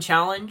blind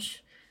challenge.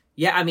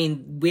 Yeah, I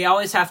mean, we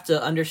always have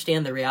to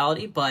understand the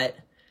reality, but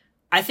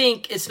I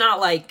think it's not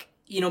like,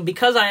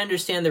 because I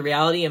understand the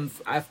reality, and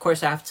of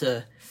course I have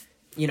to,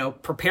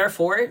 prepare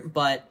for it.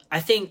 But I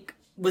think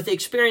with the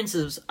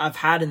experiences I've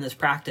had in this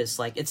practice,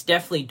 like, it's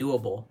definitely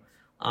doable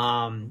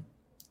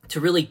to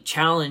really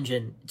challenge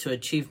and to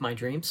achieve my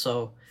dreams.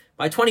 So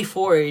by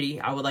 2480,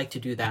 I would like to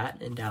do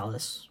that in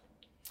Dallas.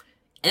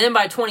 And then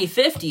by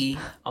 2050,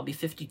 I'll be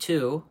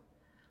 52.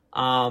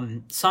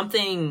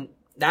 Something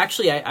that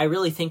actually I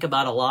really think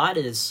about a lot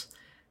is,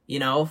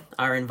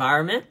 our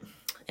environment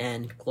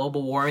and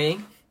global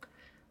warming.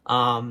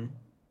 And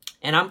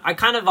I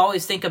kind of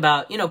always think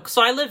about,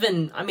 so I live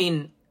in, I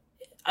mean,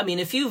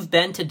 if you've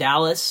been to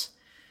Dallas,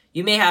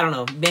 you may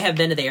have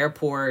been to the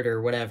airport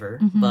or whatever,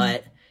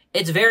 but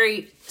it's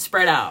very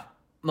spread out,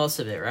 most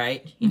of it,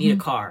 right? You need a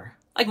car,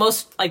 like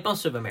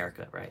most of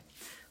America, right?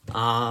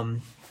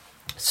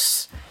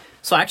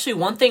 So actually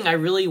one thing I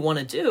really want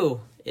to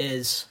do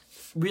is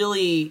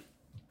really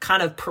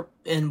kind of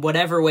in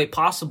whatever way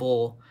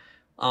possible,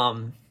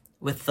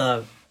 with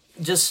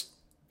just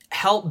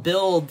help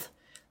build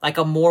like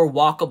a more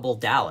walkable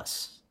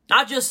Dallas.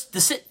 Not just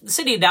the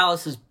city of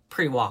Dallas is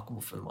pretty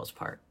walkable for the most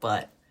part,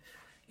 but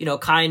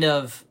kind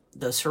of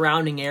the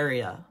surrounding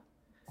area.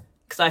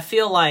 Because I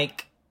feel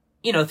like,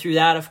 through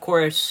that, of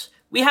course,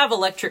 we have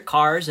electric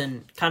cars,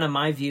 and kind of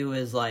my view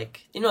is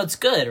like, it's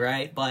good,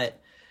 right? But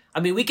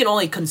we can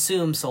only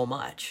consume so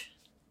much.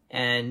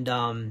 And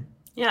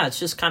it's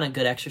just kind of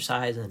good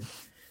exercise. And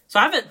so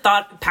I haven't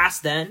thought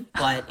past then,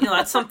 but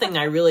that's something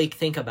I really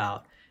think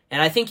about.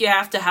 And I think you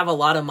have to have a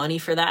lot of money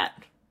for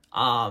that.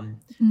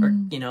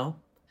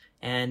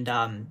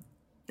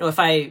 If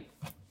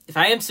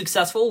I am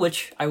successful,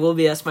 which I will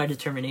be, that's my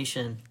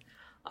determination.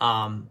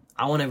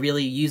 I want to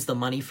really use the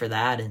money for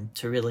that and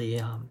to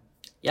really,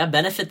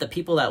 benefit the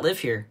people that live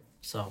here.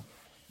 So,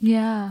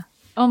 yeah.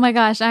 Oh my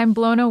gosh, I'm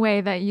blown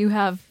away that you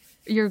have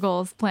your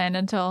goals planned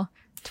until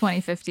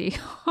 2050.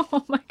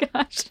 Oh my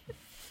gosh.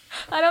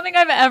 I don't think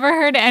I've ever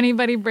heard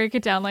anybody break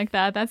it down like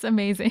that. That's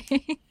amazing.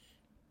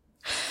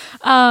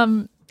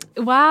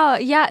 Wow.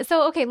 Yeah.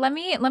 So, okay, let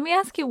me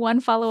ask you one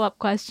follow-up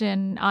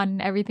question on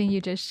everything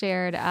you just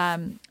shared,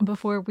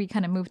 before we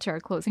kind of move to our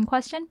closing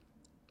question.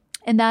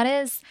 And that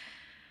is,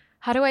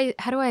 how do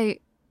I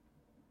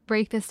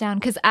break this down?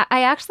 Because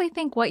I actually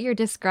think what you're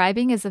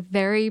describing is a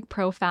very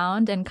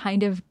profound and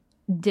kind of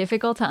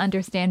difficult to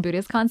understand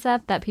Buddhist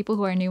concept that people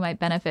who are new might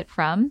benefit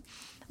from,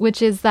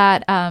 which is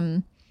that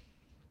the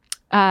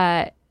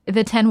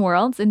 10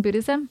 worlds in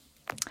Buddhism.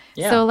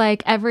 Yeah. So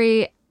like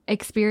every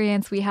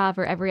experience we have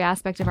or every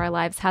aspect of our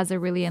lives has a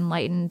really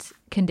enlightened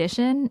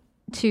condition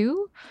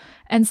too.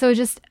 And so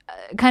just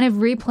kind of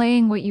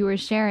replaying what you were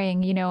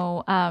sharing,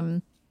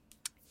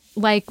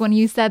 like when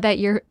you said that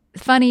you're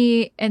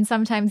funny and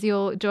sometimes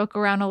you'll joke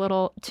around a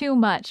little too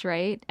much,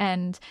 right?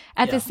 And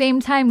at the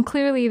same time,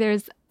 clearly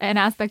there's an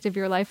aspect of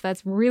your life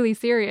that's really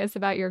serious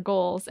about your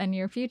goals and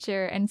your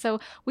future. And so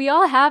we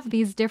all have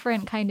these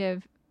different kind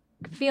of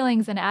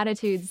feelings and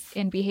attitudes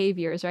and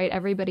behaviors, right?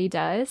 Everybody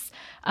does.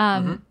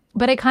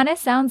 But it kind of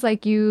sounds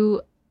like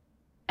you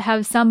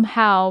have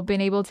somehow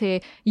been able to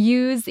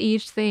use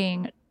each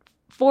thing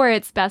for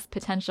its best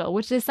potential,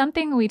 which is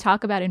something we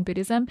talk about in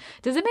Buddhism.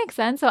 Does it make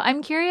sense? So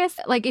I'm curious,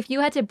 like if you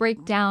had to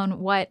break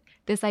down what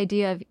this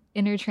idea of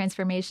inner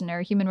transformation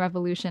or human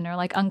revolution or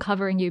like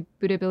uncovering your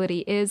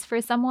Buddhability is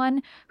for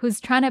someone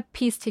who's trying to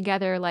piece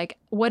together, like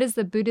what is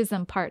the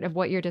Buddhism part of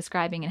what you're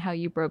describing and how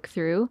you broke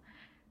through?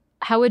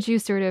 How would you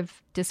sort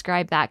of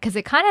describe that? Because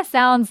it kind of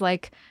sounds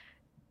like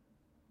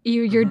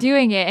you're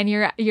doing it and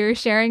you're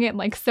sharing it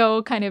like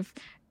so kind of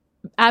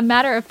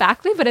matter of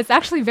factly, but it's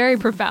actually very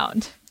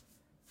profound.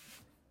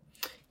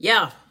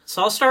 Yeah.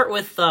 So I'll start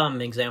with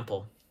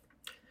example.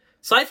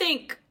 So I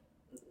think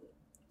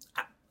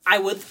I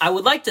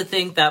would like to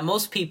think that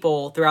most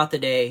people throughout the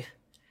day,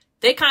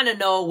 they kind of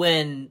know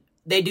when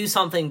they do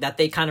something that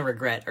they kind of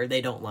regret or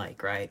they don't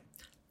like, right?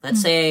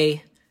 Let's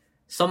say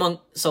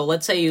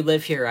let's say you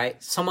live here,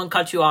 right? Someone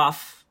cut you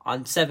off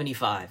on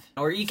 75,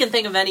 or you can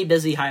think of any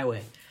busy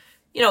highway.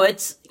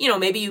 It's,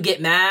 maybe you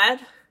get mad,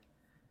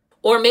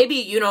 or maybe,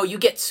 you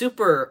get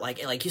super,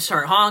 like you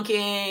start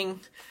honking,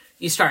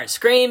 you start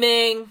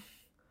screaming.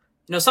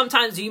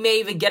 Sometimes you may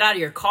even get out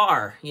of your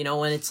car,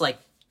 when it's like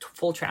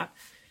full traffic.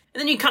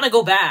 And then you kind of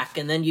go back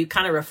and then you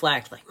kind of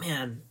reflect like,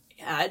 man,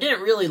 yeah, I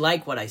didn't really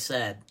like what I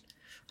said.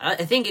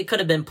 I think it could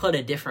have been put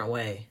a different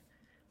way.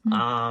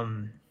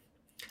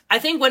 I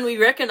think when we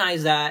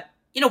recognize that,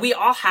 we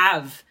all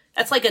have,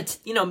 that's like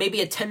maybe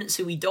a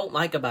tendency we don't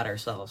like about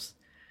ourselves.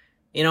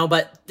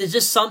 But there's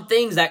just some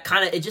things that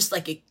kind of,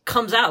 it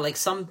comes out like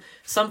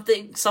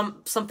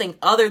something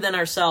other than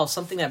ourselves,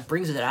 something that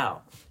brings it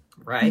out.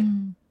 Right.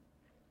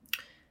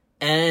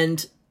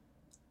 And,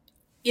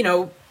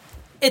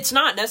 it's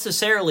not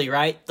necessarily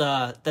right.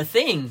 The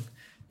thing,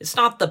 it's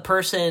not the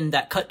person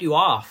that cut you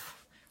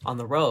off on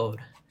the road.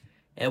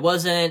 It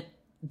wasn't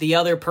the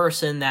other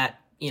person that,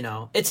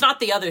 it's not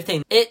the other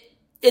thing.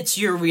 It's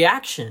your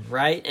reaction.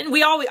 Right. And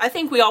I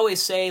think we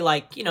always say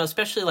like,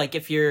 especially like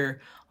if you're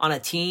on a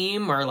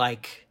team or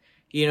like,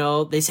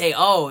 they say,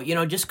 oh,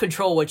 just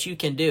control what you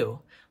can do.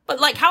 But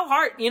like, how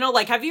hard,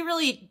 like, have you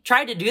really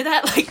tried to do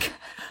that?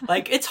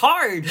 Like it's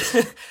hard.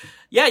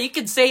 Yeah, you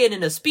can say it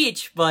in a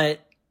speech,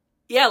 but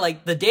yeah,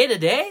 like the day to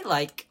day,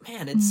 like,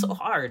 man, it's so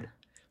hard.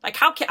 Like,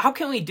 how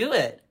can we do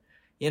it?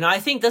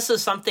 I think this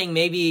is something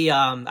maybe,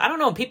 I don't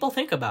know, people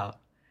think about.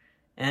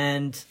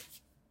 And,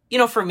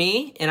 for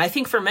me, and I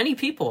think for many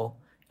people,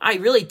 I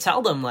really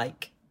tell them,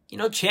 like,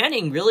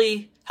 chanting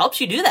really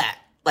helps you do that.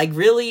 Like,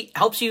 really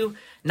helps you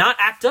not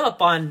act up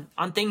on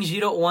things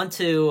you don't want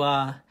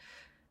to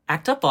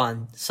act up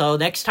on. So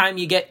next time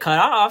you get cut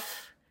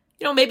off,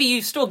 maybe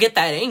you still get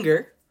that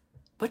anger,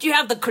 but you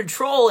have the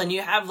control, and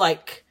you have,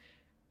 like,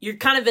 you're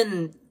kind of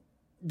in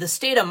the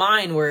state of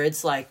mind where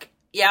it's like,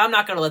 yeah, I'm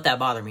not going to let that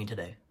bother me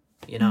today.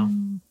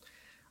 I'm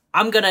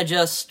going to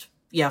just,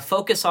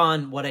 focus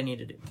on what I need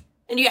to do.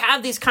 And you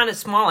have these kind of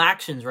small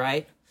actions,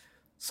 right?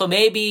 So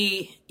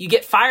maybe you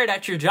get fired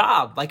at your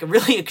job, like a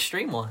really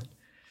extreme one.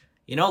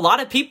 A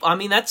lot of people, I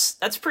mean,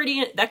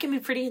 that can be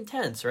pretty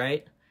intense,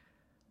 right?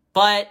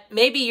 But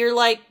maybe you're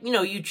like,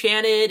 you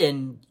chanted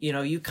and,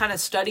 you kind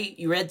of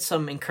you read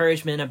some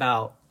encouragement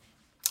about,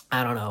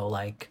 I don't know,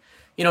 like,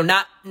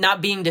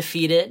 not being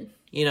defeated,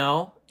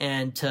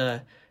 and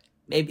to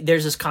maybe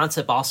there's this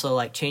concept also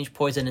like change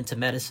poison into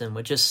medicine,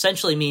 which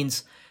essentially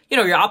means,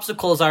 your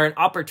obstacles are an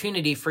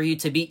opportunity for you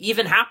to be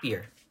even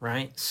happier,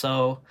 right?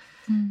 So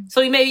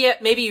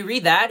maybe you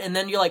read that and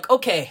then you're like,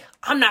 okay,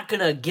 I'm not going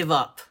to give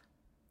up.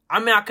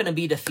 I'm not going to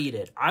be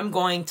defeated. I'm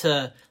going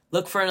to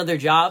look for another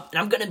job,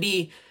 and I'm going to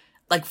be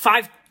like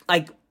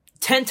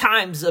 10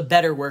 times a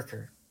better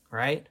worker,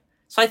 right?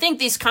 So I think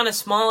these kind of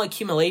small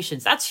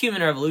accumulations, that's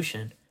human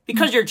revolution,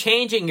 because you're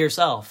changing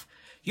yourself.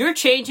 You're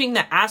changing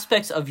the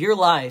aspects of your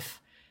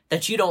life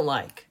that you don't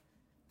like.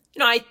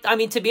 I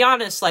mean, to be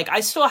honest, like, I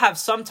still have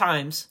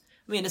sometimes,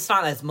 I mean, it's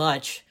not as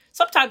much.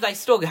 Sometimes I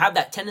still have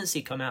that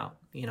tendency come out,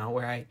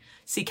 where I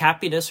seek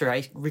happiness, or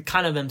I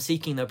kind of am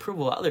seeking the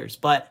approval of others.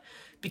 But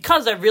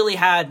because I've really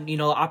had,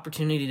 the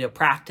opportunity to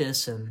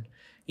practice and,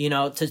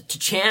 to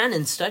chant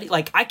and study,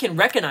 like, I can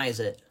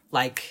recognize it.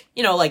 Like,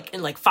 like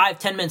in like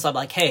 5-10 minutes, I'm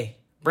like, hey,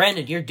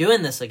 Brandon, you're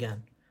doing this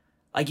again.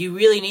 Like, you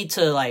really need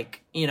to,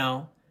 like,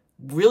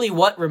 really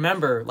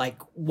remember, like,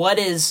 what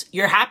is,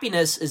 your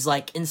happiness is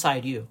like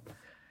inside you.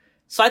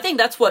 So I think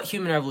that's what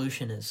human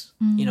revolution is,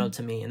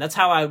 to me. And that's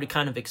how I would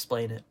kind of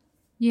explain it.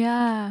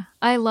 Yeah,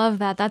 I love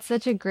that. That's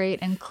such a great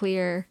and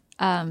clear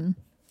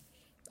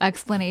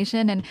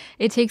explanation. And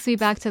it takes me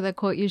back to the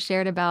quote you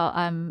shared about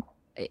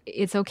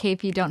it's okay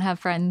if you don't have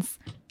friends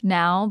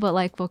now, but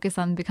like focus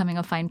on becoming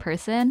a fine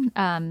person.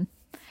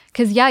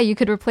 Because you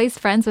could replace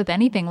friends with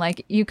anything.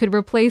 Like, you could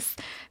replace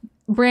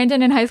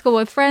Brandon in high school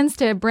with friends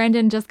to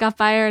Brandon just got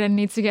fired and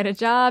needs to get a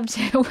job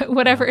to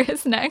whatever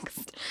is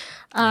next.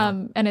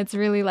 And it's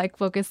really like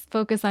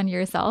focus on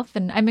yourself.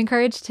 And I'm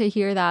encouraged to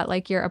hear that,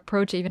 like, your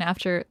approach even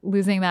after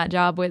losing that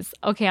job was,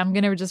 okay, I'm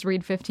going to just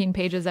read 15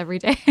 pages every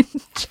day and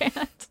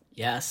chant.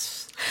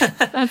 Yes.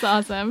 That's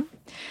awesome.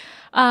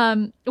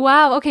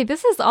 Wow. Okay.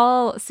 This is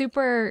all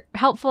super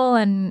helpful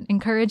and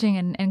encouraging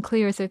and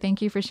clear. So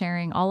thank you for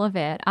sharing all of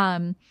it.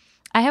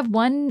 I have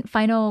one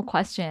final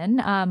question,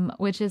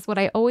 which is what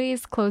I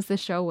always close the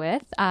show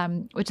with,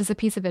 which is a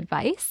piece of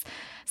advice.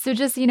 So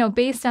just,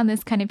 based on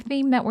this kind of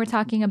theme that we're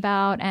talking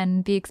about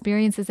and the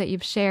experiences that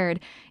you've shared,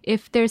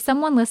 if there's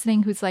someone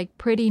listening who's like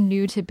pretty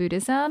new to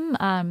Buddhism,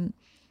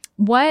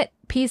 what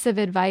piece of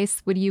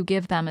advice would you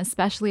give them,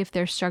 especially if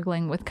they're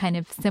struggling with kind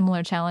of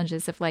similar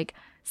challenges of like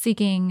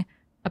seeking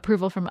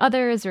approval from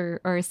others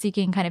or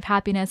seeking kind of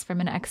happiness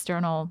from an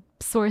external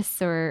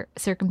source or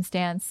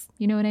circumstance?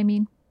 You know what I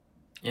mean?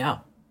 Yeah.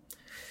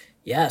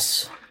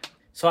 Yes.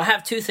 So I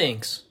have two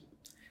things.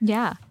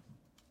 Yeah.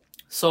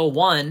 So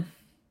one,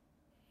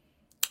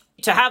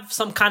 to have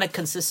some kind of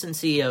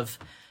consistency of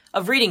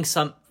reading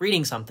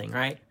something,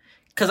 right?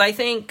 Because I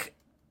think,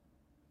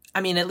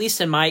 I mean, at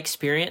least in my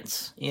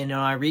experience,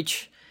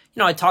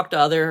 I talk to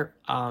other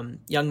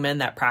young men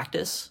that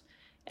practice,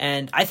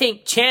 and I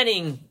think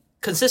chanting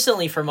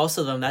consistently for most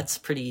of them, that's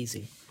pretty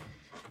easy.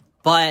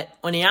 But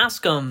when you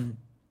ask them,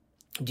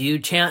 do you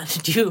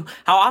chant?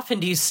 How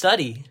often do you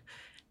study?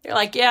 They're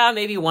like, yeah,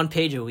 maybe 1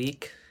 page a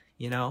week,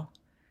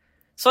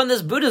 So in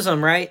this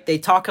Buddhism, right, they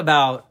talk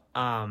about,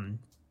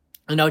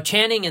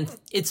 chanting, and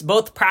it's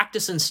both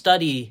practice and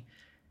study.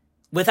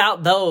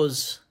 Without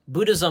those,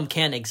 Buddhism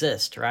can't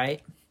exist,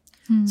 right?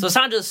 So it's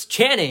not just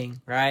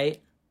chanting,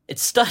 right?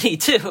 It's study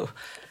too.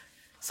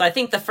 So I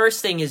think the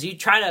first thing is you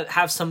try to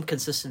have some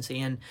consistency.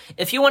 And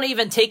if you want to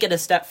even take it a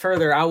step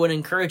further, I would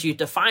encourage you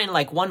to find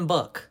like one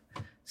book.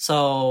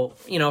 So,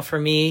 for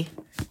me,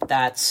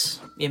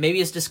 that's, maybe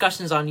it's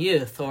discussions on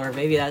youth, or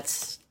maybe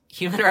that's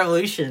human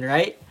revolution,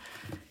 right?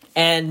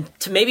 And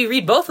to maybe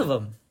read both of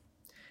them.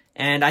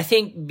 And I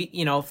think,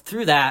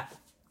 through that,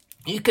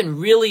 you can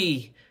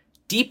really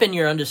deepen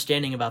your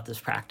understanding about this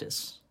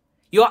practice.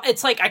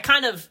 It's like, I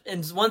kind of,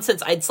 in one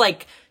sense, it's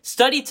like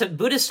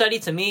Buddhist study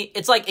to me,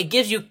 it's like it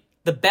gives you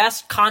the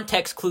best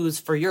context clues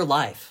for your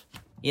life.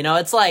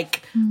 It's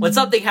like when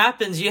something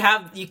happens, you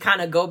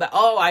kind of go back,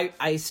 oh,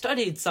 I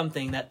studied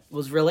something that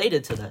was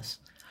related to this,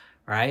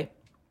 right?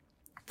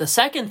 The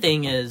second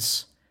thing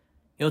is,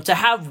 to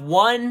have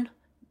one,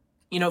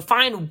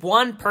 find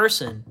one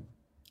person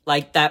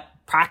like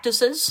that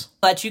practices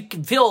that you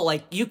can feel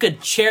like you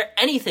could share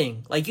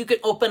anything, like you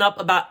could open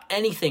up about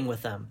anything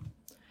with them.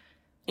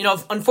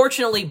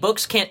 Unfortunately,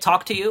 books can't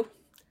talk to you.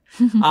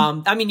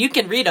 You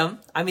can read them.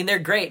 They're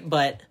great,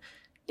 but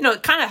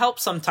it kind of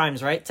helps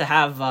sometimes, right? To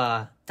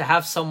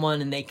have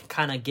someone and they can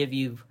kind of give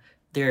you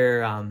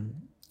their,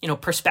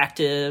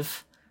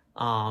 perspective,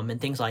 and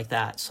things like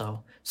that.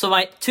 So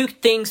my two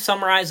things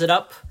summarize it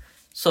up.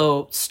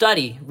 So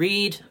study,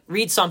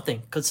 read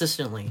something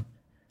consistently.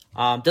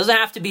 Doesn't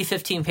have to be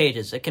 15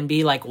 pages. It can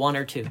be like 1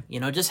 or 2,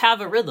 just have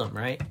a rhythm,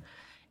 right?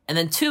 And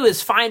then 2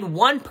 is find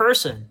one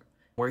person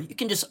where you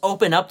can just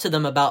open up to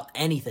them about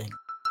anything.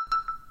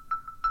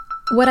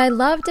 What I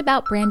loved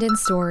about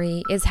Brandon's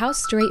story is how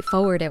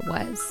straightforward it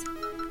was.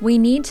 We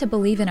need to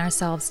believe in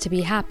ourselves to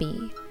be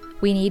happy.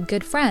 We need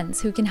good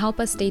friends who can help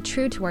us stay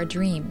true to our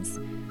dreams.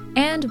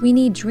 And we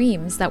need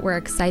dreams that we're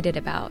excited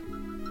about.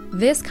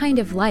 This kind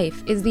of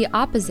life is the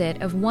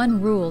opposite of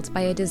one ruled by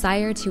a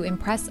desire to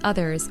impress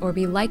others or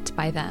be liked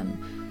by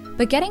them.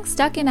 But getting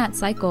stuck in that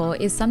cycle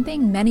is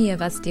something many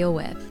of us deal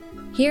with.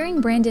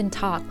 Hearing Brandon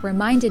talk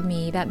reminded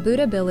me that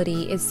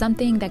Buddhability is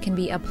something that can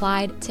be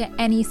applied to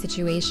any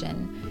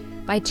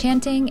situation. By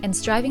chanting and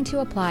striving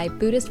to apply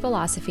Buddhist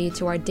philosophy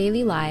to our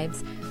daily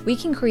lives, we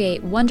can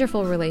create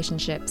wonderful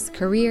relationships,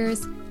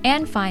 careers,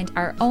 and find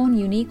our own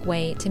unique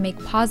way to make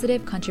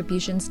positive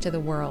contributions to the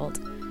world.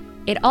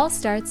 It all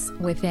starts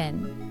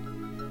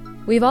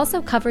within. We've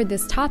also covered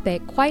this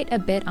topic quite a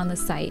bit on the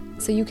site,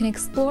 so you can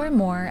explore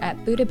more at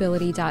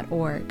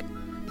buddhability.org.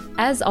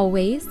 As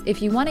always,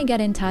 if you want to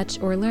get in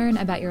touch or learn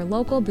about your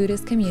local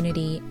Buddhist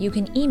community, you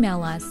can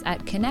email us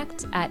at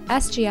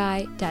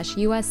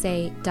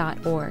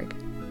connect@sgi-usa.org.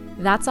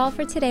 That's all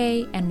for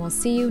today, and we'll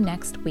see you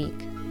next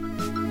week.